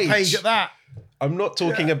basic page at that. I'm not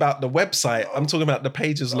talking about the website. I'm talking about the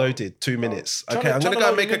pages loaded, 2 minutes. Okay, I'm going to go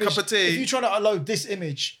and make a cup of tea. If you're trying to upload this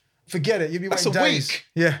image, forget it. You'll be waiting days. Week.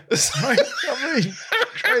 Yeah. Right? I mean,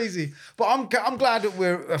 crazy. But I'm glad that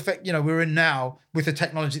we're in now with the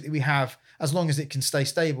technology that we have. As long as it can stay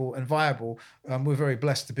stable and viable, we're very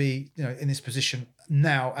blessed to be, in this position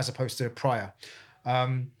now as opposed to prior.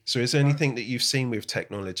 So is there anything that you've seen with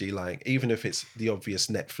technology, like even if it's the obvious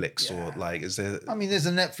Netflix or like, is there? I mean, there's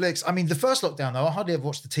a Netflix. I mean, the first lockdown though, I hardly ever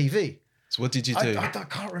watched the TV. So what did you do? I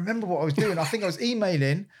can't remember what I was doing. I think I was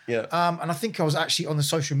emailing. Yeah. And I think I was actually on the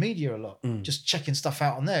social media a lot, just checking stuff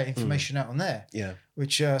out on there, information out on there. Yeah.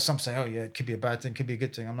 Which some say, oh yeah, it could be a bad thing, could be a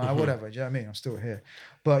good thing. I'm like, oh, whatever. Do you know what I mean? I'm still here.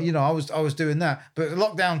 But I was doing that. But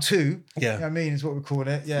lockdown 2, you know what I mean, is what we're calling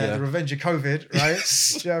it. Yeah. The revenge of COVID, right?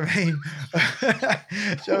 Yes. Do you know what I mean?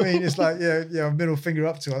 Do you know what I mean? It's like, middle finger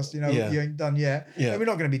up to us. You ain't done yet. Yeah. And we're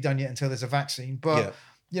not going to be done yet until there's a vaccine. But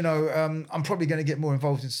I'm probably going to get more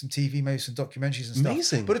involved in some TV, maybe some documentaries and stuff.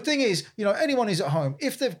 Amazing. But the thing is, anyone who's at home,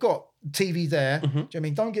 if they've got TV there, do you know what I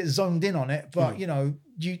mean? Don't get zoned in on it, but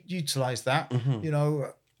you utilize that.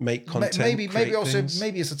 Make content. Maybe also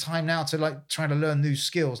it's a time now to like try to learn new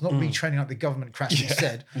skills, not retraining like the government crash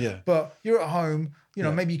instead. Yeah. But you're at home.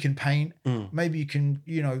 Maybe you can paint. Maybe you can,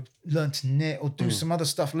 learn to knit or do some other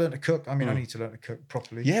stuff. Learn to cook. I mean, I need to learn to cook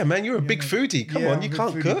properly. Yeah, man, you're a big foodie. Come on, you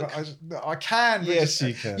can't cook. I can. Yes,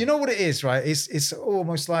 you can. You know what it is, right? It's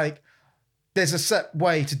almost like there's a set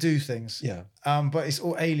way to do things. Yeah. But it's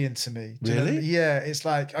all alien to me. Really? Yeah. It's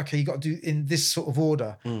like, okay, you got to do in this sort of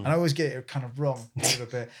order. And I always get it kind of wrong a little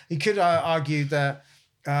bit. You could argue that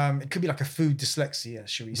it could be like a food dyslexia,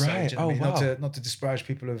 should we say? Right. Do you know what I mean? Wow. Not to disparage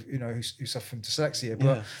people who suffer from dyslexia,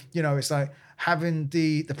 but it's like having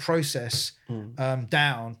the process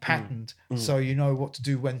down, patterned, so you know what to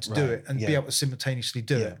do, when to do it, and be able to simultaneously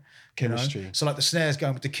do it. Chemistry. So like the snares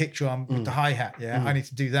going with the kick drum, with the hi-hat, I need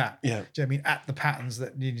to do that. Yeah. Do you know what I mean? At the patterns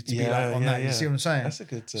that needed to be like on that. You see what I'm saying? That's a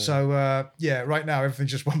good... So right now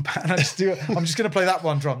everything's just one pattern. I'm just going to play that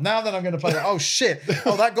one drum. Now then I'm going to play that. Oh shit.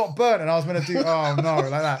 Oh, that got burnt and I was going to do, oh no,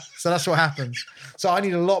 like that. So that's what happens. So I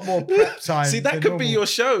need a lot more prep time. See, that could be your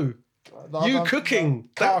show. You cooking.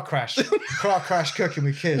 Car crash cooking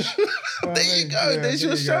with Kish. There you go. There's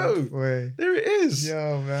your show. There it is.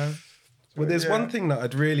 Yo, man. Well, there's one thing that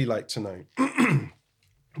I'd really like to know,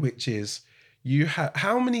 which is you have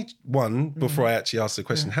how many, before I actually ask the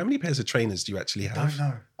question, how many pairs of trainers do you actually have? I don't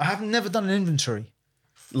know. I have never done an inventory.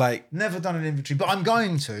 Never done an inventory, but I'm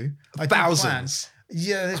going to. Thousands.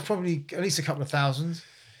 Yeah, there's probably at least a couple of thousands.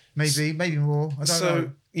 Maybe more. I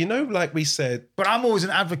don't know. Like we said... But I'm always an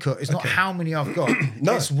advocate. It's not how many I've got.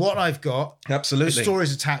 No. It's what I've got. Absolutely. The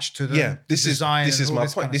stories attached to them. Yeah, this is my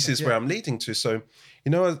point. This is where I'm leading to. So,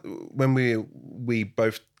 when we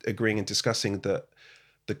both agreeing and discussing that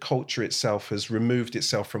the culture itself has removed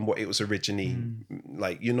itself from what it was originally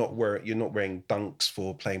like. You're not wearing dunks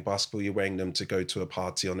for playing basketball. You're wearing them to go to a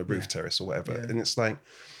party on a roof terrace or whatever. Yeah. And it's like,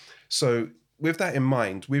 so with that in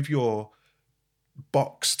mind, with your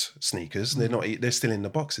boxed sneakers, they're still in the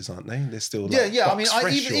boxes, aren't they? They're still like I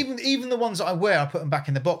mean, even the ones that I wear, I put them back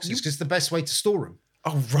in the boxes because it's the best way to store them.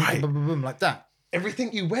 Oh right, boom, boom, boom, like that.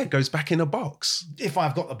 Everything you wear goes back in a box. If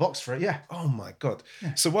I've got the box for it, yeah. Oh my God.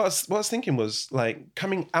 Yeah. So what I was thinking was like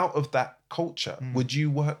coming out of that culture, would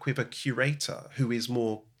you work with a curator who is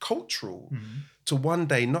more cultural to one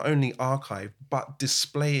day not only archive but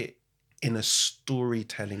display it in a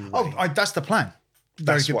storytelling way? Oh, that's the plan.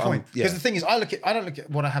 Very good point. Because the thing is, I don't look at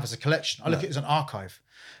what I have as a collection. I look at it as an archive.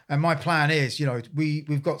 And my plan is,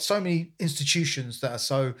 we've got so many institutions that are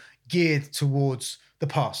so geared towards the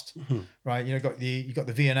past, right? You got the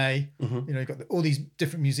V&A, you've got all these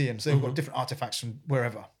different museums. They've got different artifacts from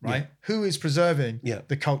wherever, right? Yeah. Who is preserving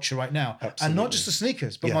the culture right now? Absolutely. And not just the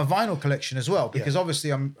sneakers, but my vinyl collection as well. Because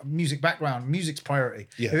obviously I'm a music background, music's priority.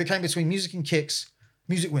 Yeah. If it came between music and kicks,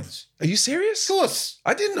 music wins. Are you serious? Of course.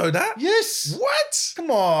 I didn't know that. Yes. What? Come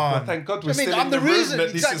on. Well, thank God we're still in the room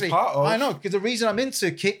that this is part of. I know, because the reason I'm into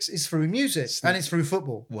kicks is through music and it's through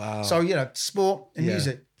football. Wow. So, sport and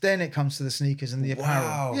music. Then it comes to the sneakers and the apparel.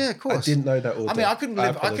 Wow. Yeah, of course. I didn't know that all day. I mean, I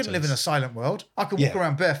couldn't live in a silent world. I could walk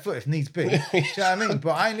around barefoot if needs be. Do you know what I mean?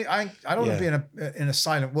 But I don't want to be in a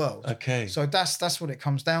silent world. Okay. So that's what it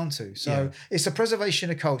comes down to. So it's a preservation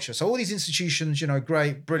of culture. So all these institutions,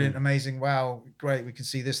 great, brilliant, amazing, wow, great, we can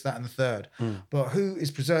see this, that, and the third. But who is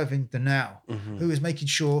preserving the now? Who is making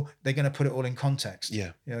sure they're going to put it all in context?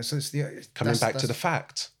 Yeah. So it's coming back to the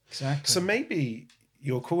fact. Exactly. So maybe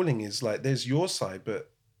your calling is like, there's your side, but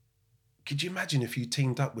could you imagine if you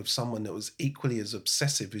teamed up with someone that was equally as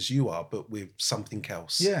obsessive as you are, but with something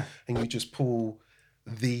else? Yeah. And you just pull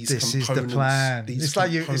these this components. is the plan. These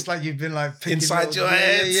It's like you've been like picking inside your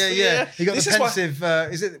head. Yeah. You got This the is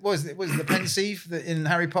pensive. Was it the pensive that in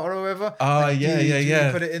Harry Potter or whatever? Yeah.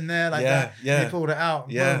 You put it in there like that. Yeah. And you pulled it out.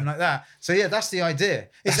 Boom, like that. So yeah, that's the idea.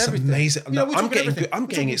 It's That's everything. amazing. You know, I'm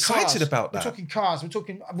getting excited cars. about that. We're talking cars.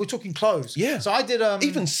 We're talking clothes. Yeah. So I did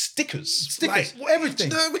even stickers, like, everything.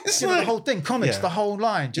 Do you know, it's the whole thing, comics, the whole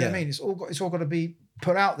line. Do you know what I mean? It's all got to be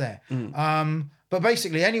put out there. But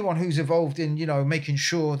basically, anyone who's involved in, making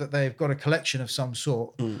sure that they've got a collection of some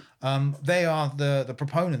sort, they are the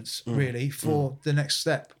proponents really for the next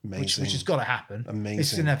step, which has got to happen. Amazing.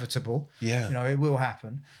 It's inevitable. Yeah. It will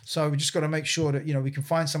happen. So we just got to make sure that we can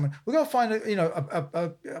find someone. We've got to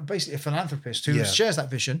find basically a philanthropist who shares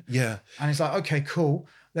that vision. Yeah. And it's like, okay, cool.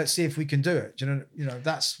 Let's see if we can do it.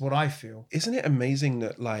 That's what I feel. Isn't it amazing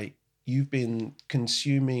that like you've been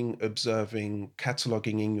consuming, observing,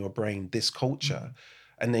 cataloging in your brain this culture,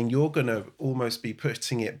 and then you're going to almost be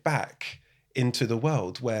putting it back into the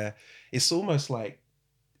world where it's almost like,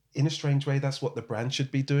 in a strange way, that's what the brand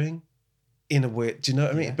should be doing in a way. Do you know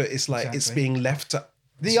what I mean? But it's like, it's being left to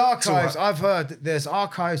the archives. I've heard that there's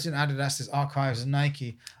archives in Adidas, there's archives in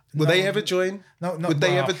Nike. Will they ever join? No. Would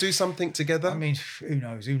they ever do something together? I mean, who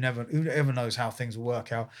knows? Who ever knows how things will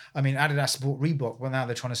work out? I mean, Adidas bought Reebok. Well, now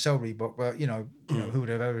they're trying to sell Reebok. But who would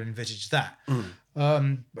have ever envisaged that? But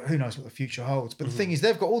who knows what the future holds? But the thing is,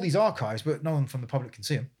 they've got all these archives, but no one from the public can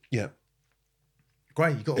see them. Yeah.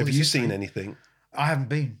 Great. You got. All have this you history. seen anything? I haven't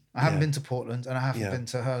been. I haven't been to Portland, and I haven't been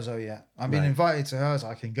to Herzog yet. I've been invited to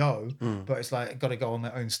Herzog. I can go, but it's like got to go on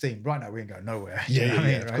their own steam. Right now, we ain't going nowhere.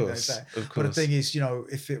 Of course. But the thing is,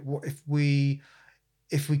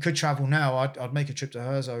 if we could travel now, I'd make a trip to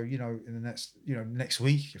Herzog. In the next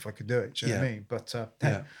week if I could do it. Do you know what I mean? But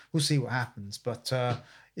hey, we'll see what happens. But I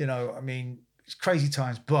mean, it's crazy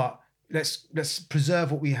times. But let's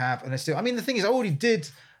preserve what we have, and let's do. I mean, the thing is, I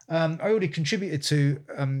already contributed to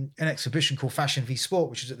an exhibition called Fashion v Sport,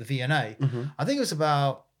 which was at the V&A. I think it was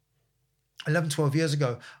about 11, 12 years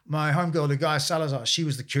ago. My homegirl, the guy Salazar, she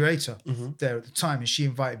was the curator there at the time, and she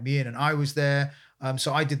invited me in, and I was there.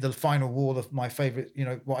 So I did the final wall of my favorite,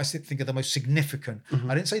 what I think are the most significant.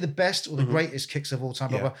 I didn't say the best or the greatest kicks of all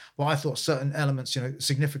time, but I thought certain elements,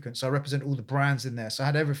 significant. So I represent all the brands in there. So I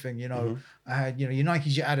had everything, I had, your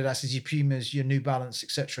Nikes, your Adidas's, your Pumas, your New Balance,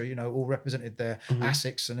 etc. All represented there,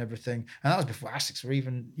 Asics and everything. And that was before Asics were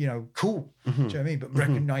even, cool. Do you know what I mean? But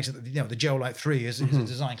recognize that, the Gel Light 3 is a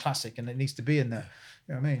design classic and it needs to be in there.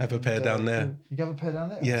 You know what I mean? Have a pair down there. You have a pair down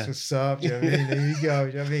there? Yeah. So, you know what I mean? There you go.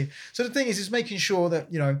 You know what I mean? So the thing is making sure that,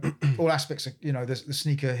 all aspects of, the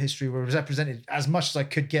sneaker history were represented as much as I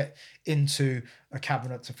could get into a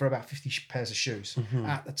cabinet for about 50 pairs of shoes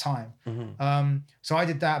at the time. So I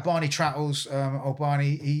did that. Barney Trattles, old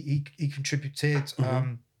Barney, he contributed.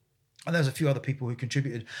 And there's a few other people who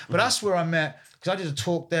contributed. But that's where I met, because I did a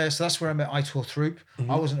talk there. So that's where I met Aitor Throop.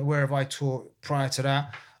 I wasn't aware of Aitor prior to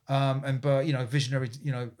that. But visionary,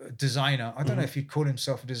 designer. I don't know if he'd call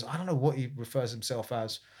himself a designer. I don't know what he refers himself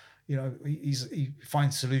as. He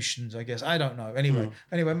finds solutions, I guess. I don't know. Anyway,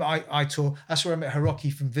 I taught. That's where I met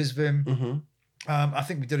Hiroki from Visvim. I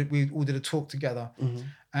think we all did a talk together,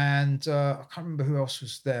 and I can't remember who else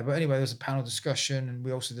was there. But anyway, there was a panel discussion, and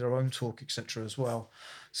we also did our own talk, etc. as well.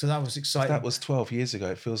 So that was exciting. That was 12 years ago.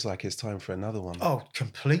 It feels like it's time for another one. Oh,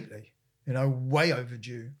 completely. Way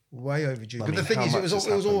overdue. But the thing is, it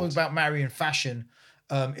was all about marrying fashion,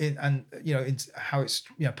 in how it's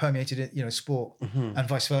permeated sport and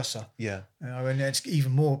vice versa. Yeah. And it's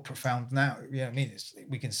even more profound now.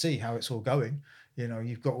 We can see how it's all going.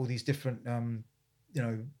 You've got all these different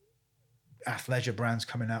athleisure brands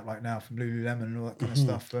coming out like now from Lululemon and all that kind of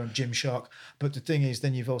stuff, Gymshark. But the thing is,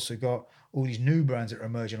 then you've also got all these new brands that are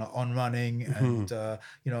emerging, like On Running and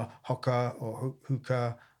Hoka or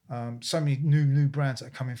Hoka. So many new brands that are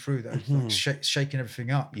coming through that are shaking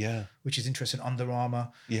everything up. Yeah, which is interesting. Under Armour.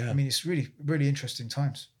 Yeah, I mean, it's really, really interesting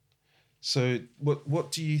times. So,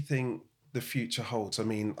 what do you think the future holds? I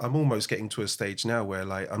mean, I'm almost getting to a stage now where,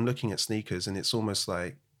 like, I'm looking at sneakers and it's almost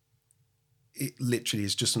like it literally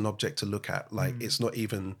is just an object to look at. Like, it's not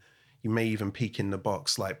even. You may even peek in the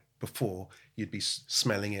box. Like before, you'd be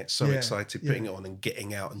smelling it, so excited, putting it on and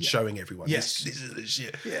getting out and showing everyone. Yes, this is the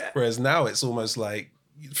shit. Yeah. Whereas now it's almost like.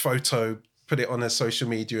 Photo, put it on a social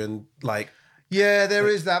media and there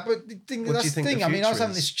is that. But that's the thing. I mean, I was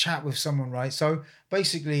having is? this chat with someone, right? So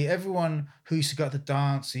basically everyone who used to go to the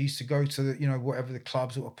dance, who used to go to the, whatever the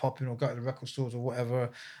clubs that were popping or go to the record stores or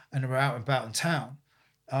whatever, and they were out and about in town,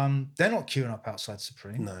 they're not queuing up outside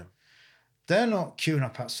Supreme. No. they're not queuing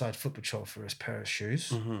up outside Foot Patrol for a pair of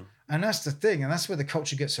shoes. And that's the thing. And that's where the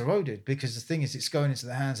culture gets eroded, because the thing is, it's going into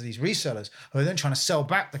the hands of these resellers who are then trying to sell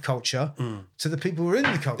back the culture to the people who are in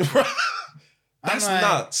the culture. That's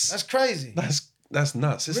nuts. That's crazy. That's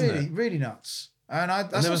nuts, isn't it? Really, really nuts. And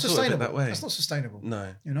that's never not thought of it sustainable. that way. That's not sustainable.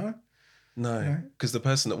 No. You know? No. Because the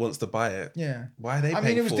person that wants to buy it, Yeah. why are they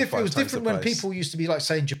paying it was 4 or 5 different. It was times different the when price? people used to be like,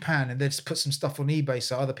 say, in Japan, and they'd just put some stuff on eBay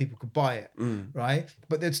so other people could buy it, right?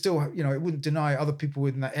 But they'd still, you know, it wouldn't deny other people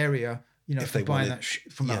within that area, you know, If from they buying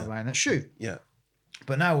wanted- buying that shoe. Yeah.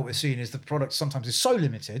 But now what we're seeing is the product sometimes is so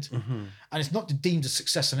limited, and it's not deemed a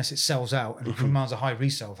success unless it sells out and commands a high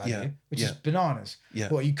resale value, which is bananas. Yeah.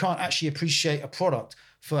 But you can't actually appreciate a product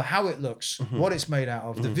for how it looks, what it's made out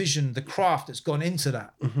of, the vision, the craft that's gone into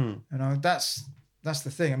that. You know, that's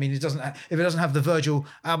the thing. I mean, if it doesn't have the Virgil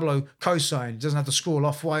Abloh cosign, it doesn't have the scroll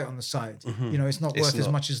off white on the side. You know, it's not worth as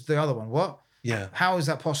much as the other one. What? Yeah. How is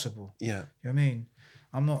that possible? Yeah. You know what I mean?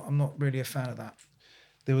 I'm not really a fan of that.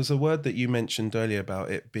 There was a word that you mentioned earlier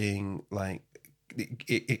about it being like,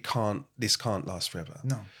 this can't last forever.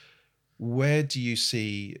 No. Where do you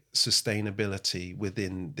see sustainability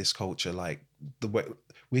within this culture? Like the way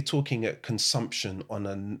we're talking at consumption on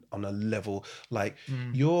a level, like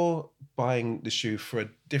you're buying the shoe for a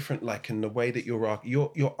different, like in the way that you're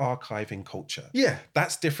archiving culture. Yeah.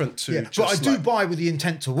 That's different to Yeah, but I do buy with the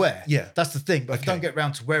intent to wear. Yeah. That's the thing. But if I don't get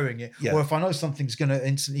around to wearing it, Yeah. or if I know something's going to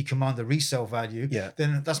instantly command a resale value,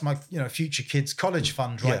 then that's my, you know, future kids' college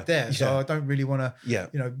fund right there. So I don't really want to, you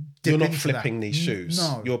know, dip you're not into flipping that. these shoes.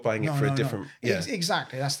 No, You're buying it for a different. Yeah.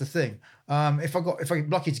 Exactly. That's the thing. If I'm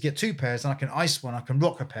lucky to get 2 pairs, then I can ice one. I can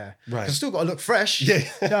rock a pair. Right. 'Cause I've still got to look fresh. Yeah.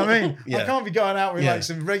 You know what I mean? Yeah. I can't be going out with Yeah. like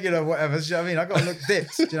some regular whatever. Do you know what I mean? I got to look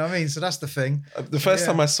dipped. Do you know what I mean? So that's the thing. The first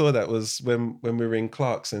time I saw that was when we were in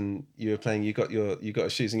Clark's and you were playing. You got your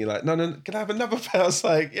shoes and you're like, no, can I have another pair? I was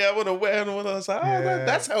like, yeah, I want to wear them. I was like,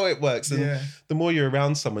 that's how it works. And the more you're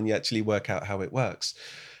around someone, you actually work out how it works.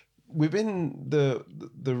 Within the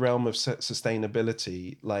realm of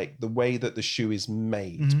sustainability, like the way that the shoe is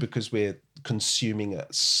made, because we're consuming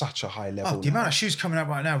at such a high level. The amount of shoes coming out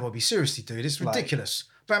right now, Robbie, seriously, dude, it's ridiculous.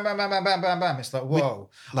 Bam, bam, bam, bam, bam, bam, bam. It's like, whoa.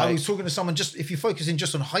 I was talking to someone, just if you focus in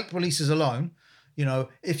just on hype releases alone, you know,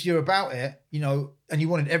 if you're about it, you know, and you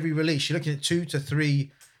wanted every release, you're looking at 2 to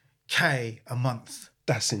 3K a month.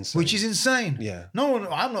 That's insane. Which is insane. Yeah.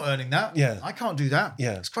 I'm not earning that. Yeah. I can't do that.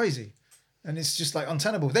 Yeah. It's crazy. And it's just like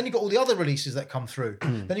untenable. Then you got all the other releases that come through.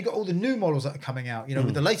 Then you got all the new models that are coming out, you know,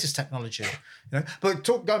 with the latest technology. You know, but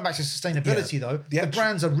going back to sustainability though, the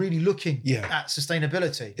brands are really looking at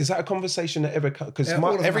sustainability. Is that a conversation that ever? Because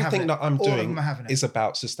everything that I'm doing is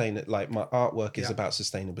about like my artwork is about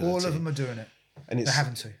sustainability. All of them are doing it, and they're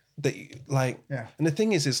having to. And the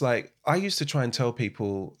thing is like I used to try and tell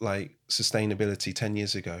people like sustainability 10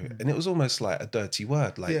 years ago, and it was almost like a dirty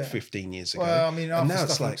word, like 15 years ago. Well, I mean, and now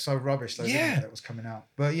stuff looks so rubbish, though, that was coming out.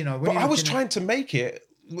 But you know, but I was trying to make it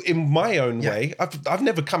in my own way. I've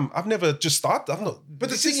never just started. I've not. But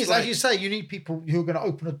the thing is, like, as you say, you need people who are going to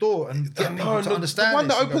open a door and get people to understand. The one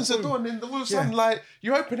that this opens the door and then all of a sudden, like,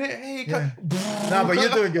 you open it, hey, no, but you're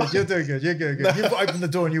doing good. You're doing good. You're good. You've opened the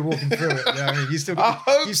door and you're walking through it. You know what I mean? You still got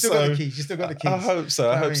the keys. You still got the keys. I hope so.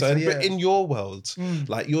 I hope so. So, but in your world,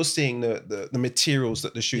 like, you're seeing the materials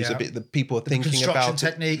that the shoes are. The people are thinking about construction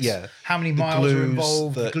techniques. How many miles are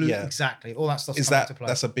involved? The glue, exactly. All that stuff. Is that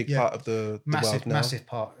that's a big part of the world now? Massive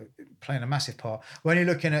part. Playing a massive part when you're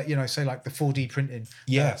looking at, you know, say like the 4D printing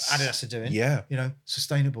Adidas are doing, you know,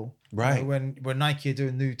 sustainable, right? You know, when Nike are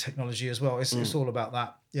doing new technology as well, it's all about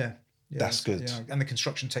that. That's good. You know, and the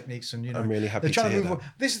construction techniques, and you know, I'm really happy to hear that.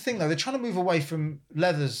 This is the thing though, they're trying to move away from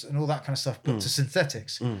leathers and all that kind of stuff, but to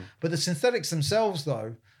synthetics. But the synthetics themselves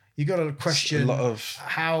though, you got to question a lot of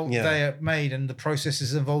how they are made and the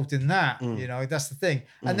processes involved in that. You know, that's the thing.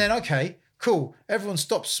 And then okay, cool, everyone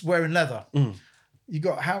stops wearing leather. You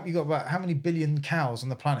got about how many billion cows on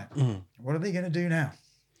the planet? What are they going to do now?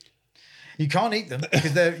 You can't eat them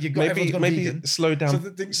because everyone's gone vegan.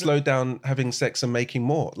 Slow down having sex and making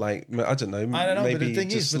more. Like I don't know. Maybe but the thing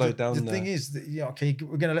just is, slow down. The thing is that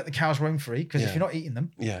we're going to let the cows roam free because if you're not eating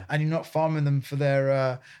them, and you're not farming them for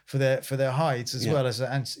their hides as well as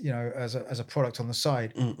as a product on the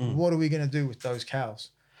side, what are we going to do with those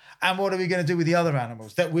cows? And what are we going to do with the other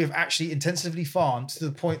animals that we've actually intensively farmed to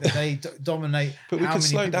the point that they dominate? But we how could many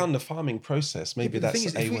slow people? down the farming process. Maybe But the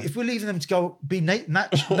that's thing is, a way. if we're leaving them to go be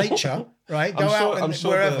nature, right? Go I'm sure- out and I'm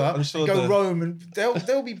sure wherever, I'm sure and go the- roam, and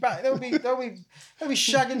they'll be back. They'll be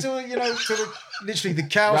shagging till literally the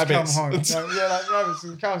cows Rabbits. come home. Like rabbits,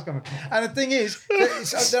 and the cows come home. And the thing is,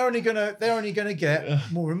 they're only gonna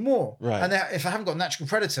get more and more. Right. And if I haven't got natural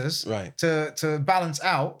predators, Right. to balance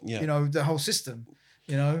out, Yeah. the whole system.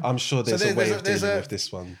 I'm sure there's a way of dealing with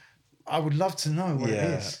this one. I would love to know what it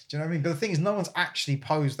Yeah. is. Do you know what I mean? But the thing is, no one's actually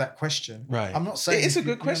posed that question. Right. I'm not saying it is a you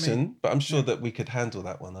good know what I question, mean? but I'm sure that we could handle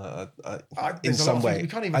that one. In There's a lot some of things way, we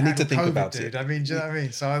can't even I need to handle think COVID, about dude. it. I mean, do you know what I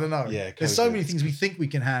mean? So I don't know. Yeah, there's so COVID. many things we think we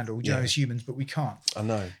can handle, you know, Yeah. as humans, but we can't. I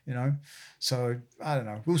know. You know, so I don't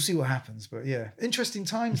know. We'll see what happens, but yeah, interesting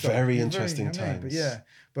times. Though. Very It's interesting I mean, but times. yeah,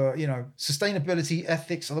 but sustainability,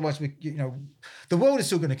 ethics. Otherwise, the world is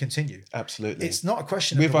still going to continue. Absolutely. It's not a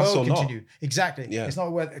question With of the us world or not. continue. Exactly. Yeah. It's not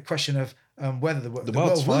a question of whether the world's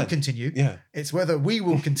world will fine. continue. Yeah. It's whether we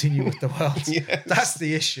will continue with the world. Yes. That's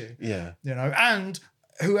the issue. Yeah. And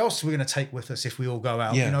who else are we going to take with us if we all go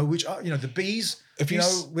out? Yeah. Which are, the bees. If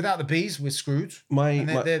Without the bees, we're screwed. My-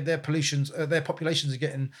 and their pollutions, their populations are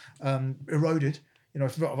getting eroded.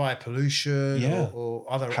 Via pollution Yeah. or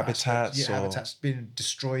other Habitats aspects. or- Habitats being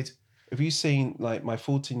destroyed. Have you seen, like, my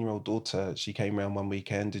 14-year-old daughter? She came around one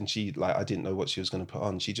weekend and she, like, I didn't know what she was going to put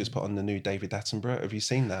on. She just put on the new David Attenborough. Have you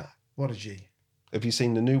seen that? What a G. Have you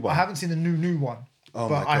seen the new one? I haven't seen the new one, Oh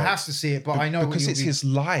but my I God. have to see it. But I know because what it's you'll be- his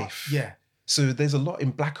life. Yeah. So there's a lot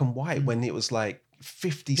in black and white when it was like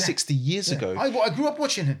 50, 60 years ago. I grew up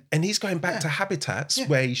watching him. And he's going back to habitats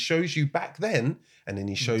where he shows you back then and then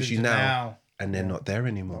he shows you now. And they're not there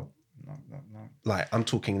anymore. No. Like, I'm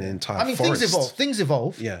talking an entire I mean, forest. things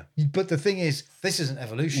evolve. Yeah. But the thing is, this isn't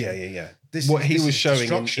evolution. Yeah. This What he this was is showing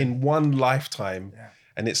destruction. in one lifetime. Yeah.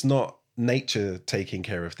 And it's not nature taking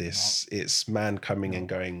care of this. It's man coming and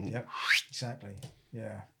going. Yep, exactly.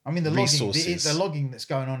 Yeah. I mean, the Resources. logging that's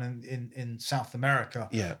going on in South America,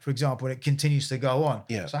 Yeah. for example, and it continues to go on.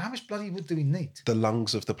 Yeah. So how much bloody wood do we need? The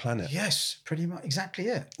lungs of the planet. Yes, pretty much. Exactly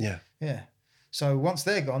it. Yeah. Yeah. So once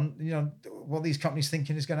they're gone, what these companies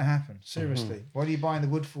thinking is going to happen. Seriously. Mm-hmm. What are you buying the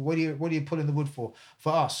wood for? What are you pulling the wood for?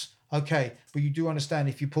 For us. Okay. But you do understand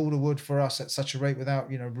if you pull the wood for us at such a rate without,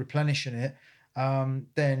 replenishing it,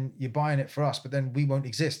 then you're buying it for us, but then we won't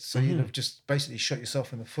exist. So you'd have just basically shot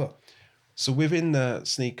yourself in the foot. So within the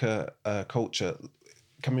sneaker culture,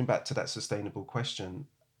 coming back to that sustainable question,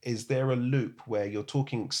 is there a loop where you're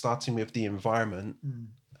starting with the environment?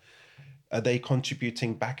 Are they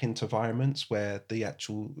contributing back into environments where the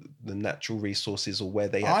natural resources or where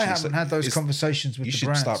they actually... I haven't had those conversations with you the should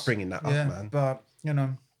brands. start bringing that up, man. But,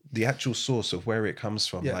 The actual source of where it comes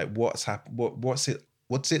from, Yeah. like what's happened, what's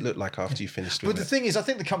it look like after you finished But with the it? thing is, I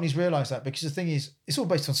think the companies realise that because the thing is, it's all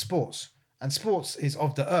based on sports. And sports is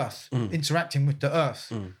of the earth, interacting with the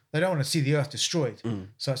earth. They don't want to see the earth destroyed.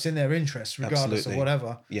 So it's in their interest, regardless Absolutely. of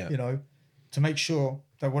whatever, Yeah. to make sure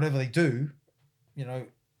that whatever they do,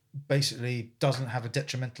 basically doesn't have a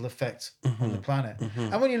detrimental effect on the planet.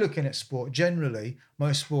 And when you're looking at sport, generally,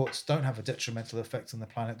 most sports don't have a detrimental effect on the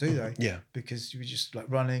planet, do they? Yeah. Because you're just like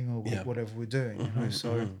running or Yeah. whatever we're doing,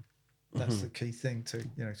 So that's the key thing to,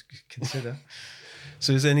 consider.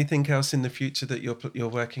 So is there anything else in the future that you're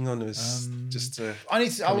working on? Is just I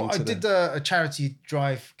did a charity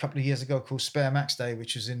drive a couple of years ago called Spare Max Day,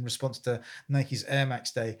 which was in response to Nike's Air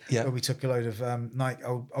Max Day, Yeah. where we took a load of Nike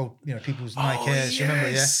old people's Nike Airs. You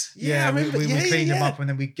remember? yes. Yeah, Yeah, I remember. we Yeah, cleaned them yeah. up and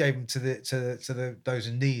then we gave them to those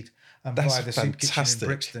in need. That's Via the soup kitchen fantastic. in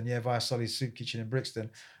Brixton, via Solly's soup kitchen in Brixton,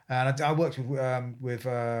 and I worked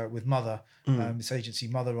with Mother, this agency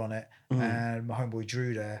Mother on it, and my homeboy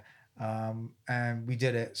Drew there. And we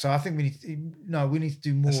did it. So I think we need to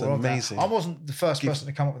do more That's of amazing. that. I wasn't the first person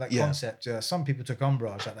to come up with that Yeah. concept. Some people took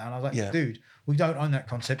umbrage at that, and I was like, Yeah. dude, we don't own that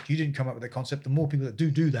concept. You didn't come up with that concept. The more people that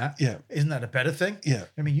do that, Yeah. isn't that a better thing? Yeah.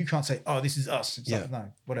 I mean, you can't say, oh, this is us. It's Yeah. like,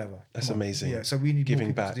 no, whatever. That's Come on. amazing. Yeah. So we need Giving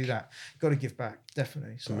more people back. to do that. Got to give back,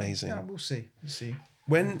 definitely. So, Amazing. Yeah, we'll see.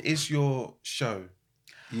 When is your show?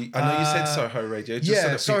 I know you said Soho Radio. Just so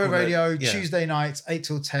Yeah, that Soho people know- Radio, Yeah. Tuesday nights, 8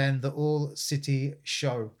 till 10, the All City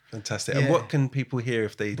Show. Fantastic. Yeah. And what can people hear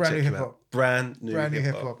if they Brand check new you hip-hop. out? Brand new Brand new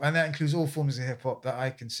hip hip hop. hop, and that includes all forms of hip hop that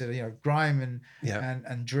I consider, grime and Yeah.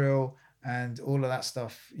 and drill and all of that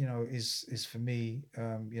stuff. Is for me,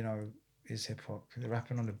 is hip hop. The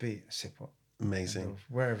rapping on the beat is hip hop. Amazing.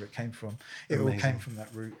 Wherever it came from. It all came from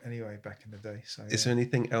that route anyway back in the day. So is there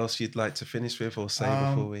anything else you'd like to finish with or say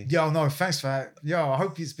before we... Yeah, no, thanks for that. Yeah, I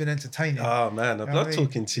hope it's been entertaining. Oh man, I've loved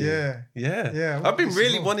talking to you. Yeah. I've been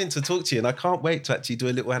really wanting to talk to you, and I can't wait to actually do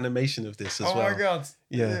a little animation of this as well. Oh my God.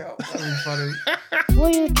 Yeah. That'd be funny.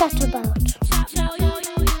 What you chat about?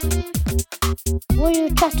 What you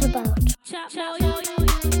chat about?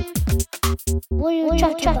 What you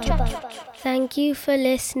chat about? Thank you for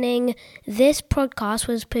listening. This podcast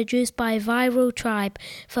was produced by Viral Tribe.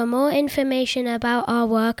 For more information about our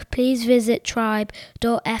work, please visit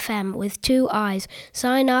tribe.fm with 2 I's.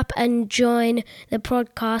 Sign up and join the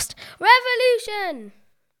podcast revolution!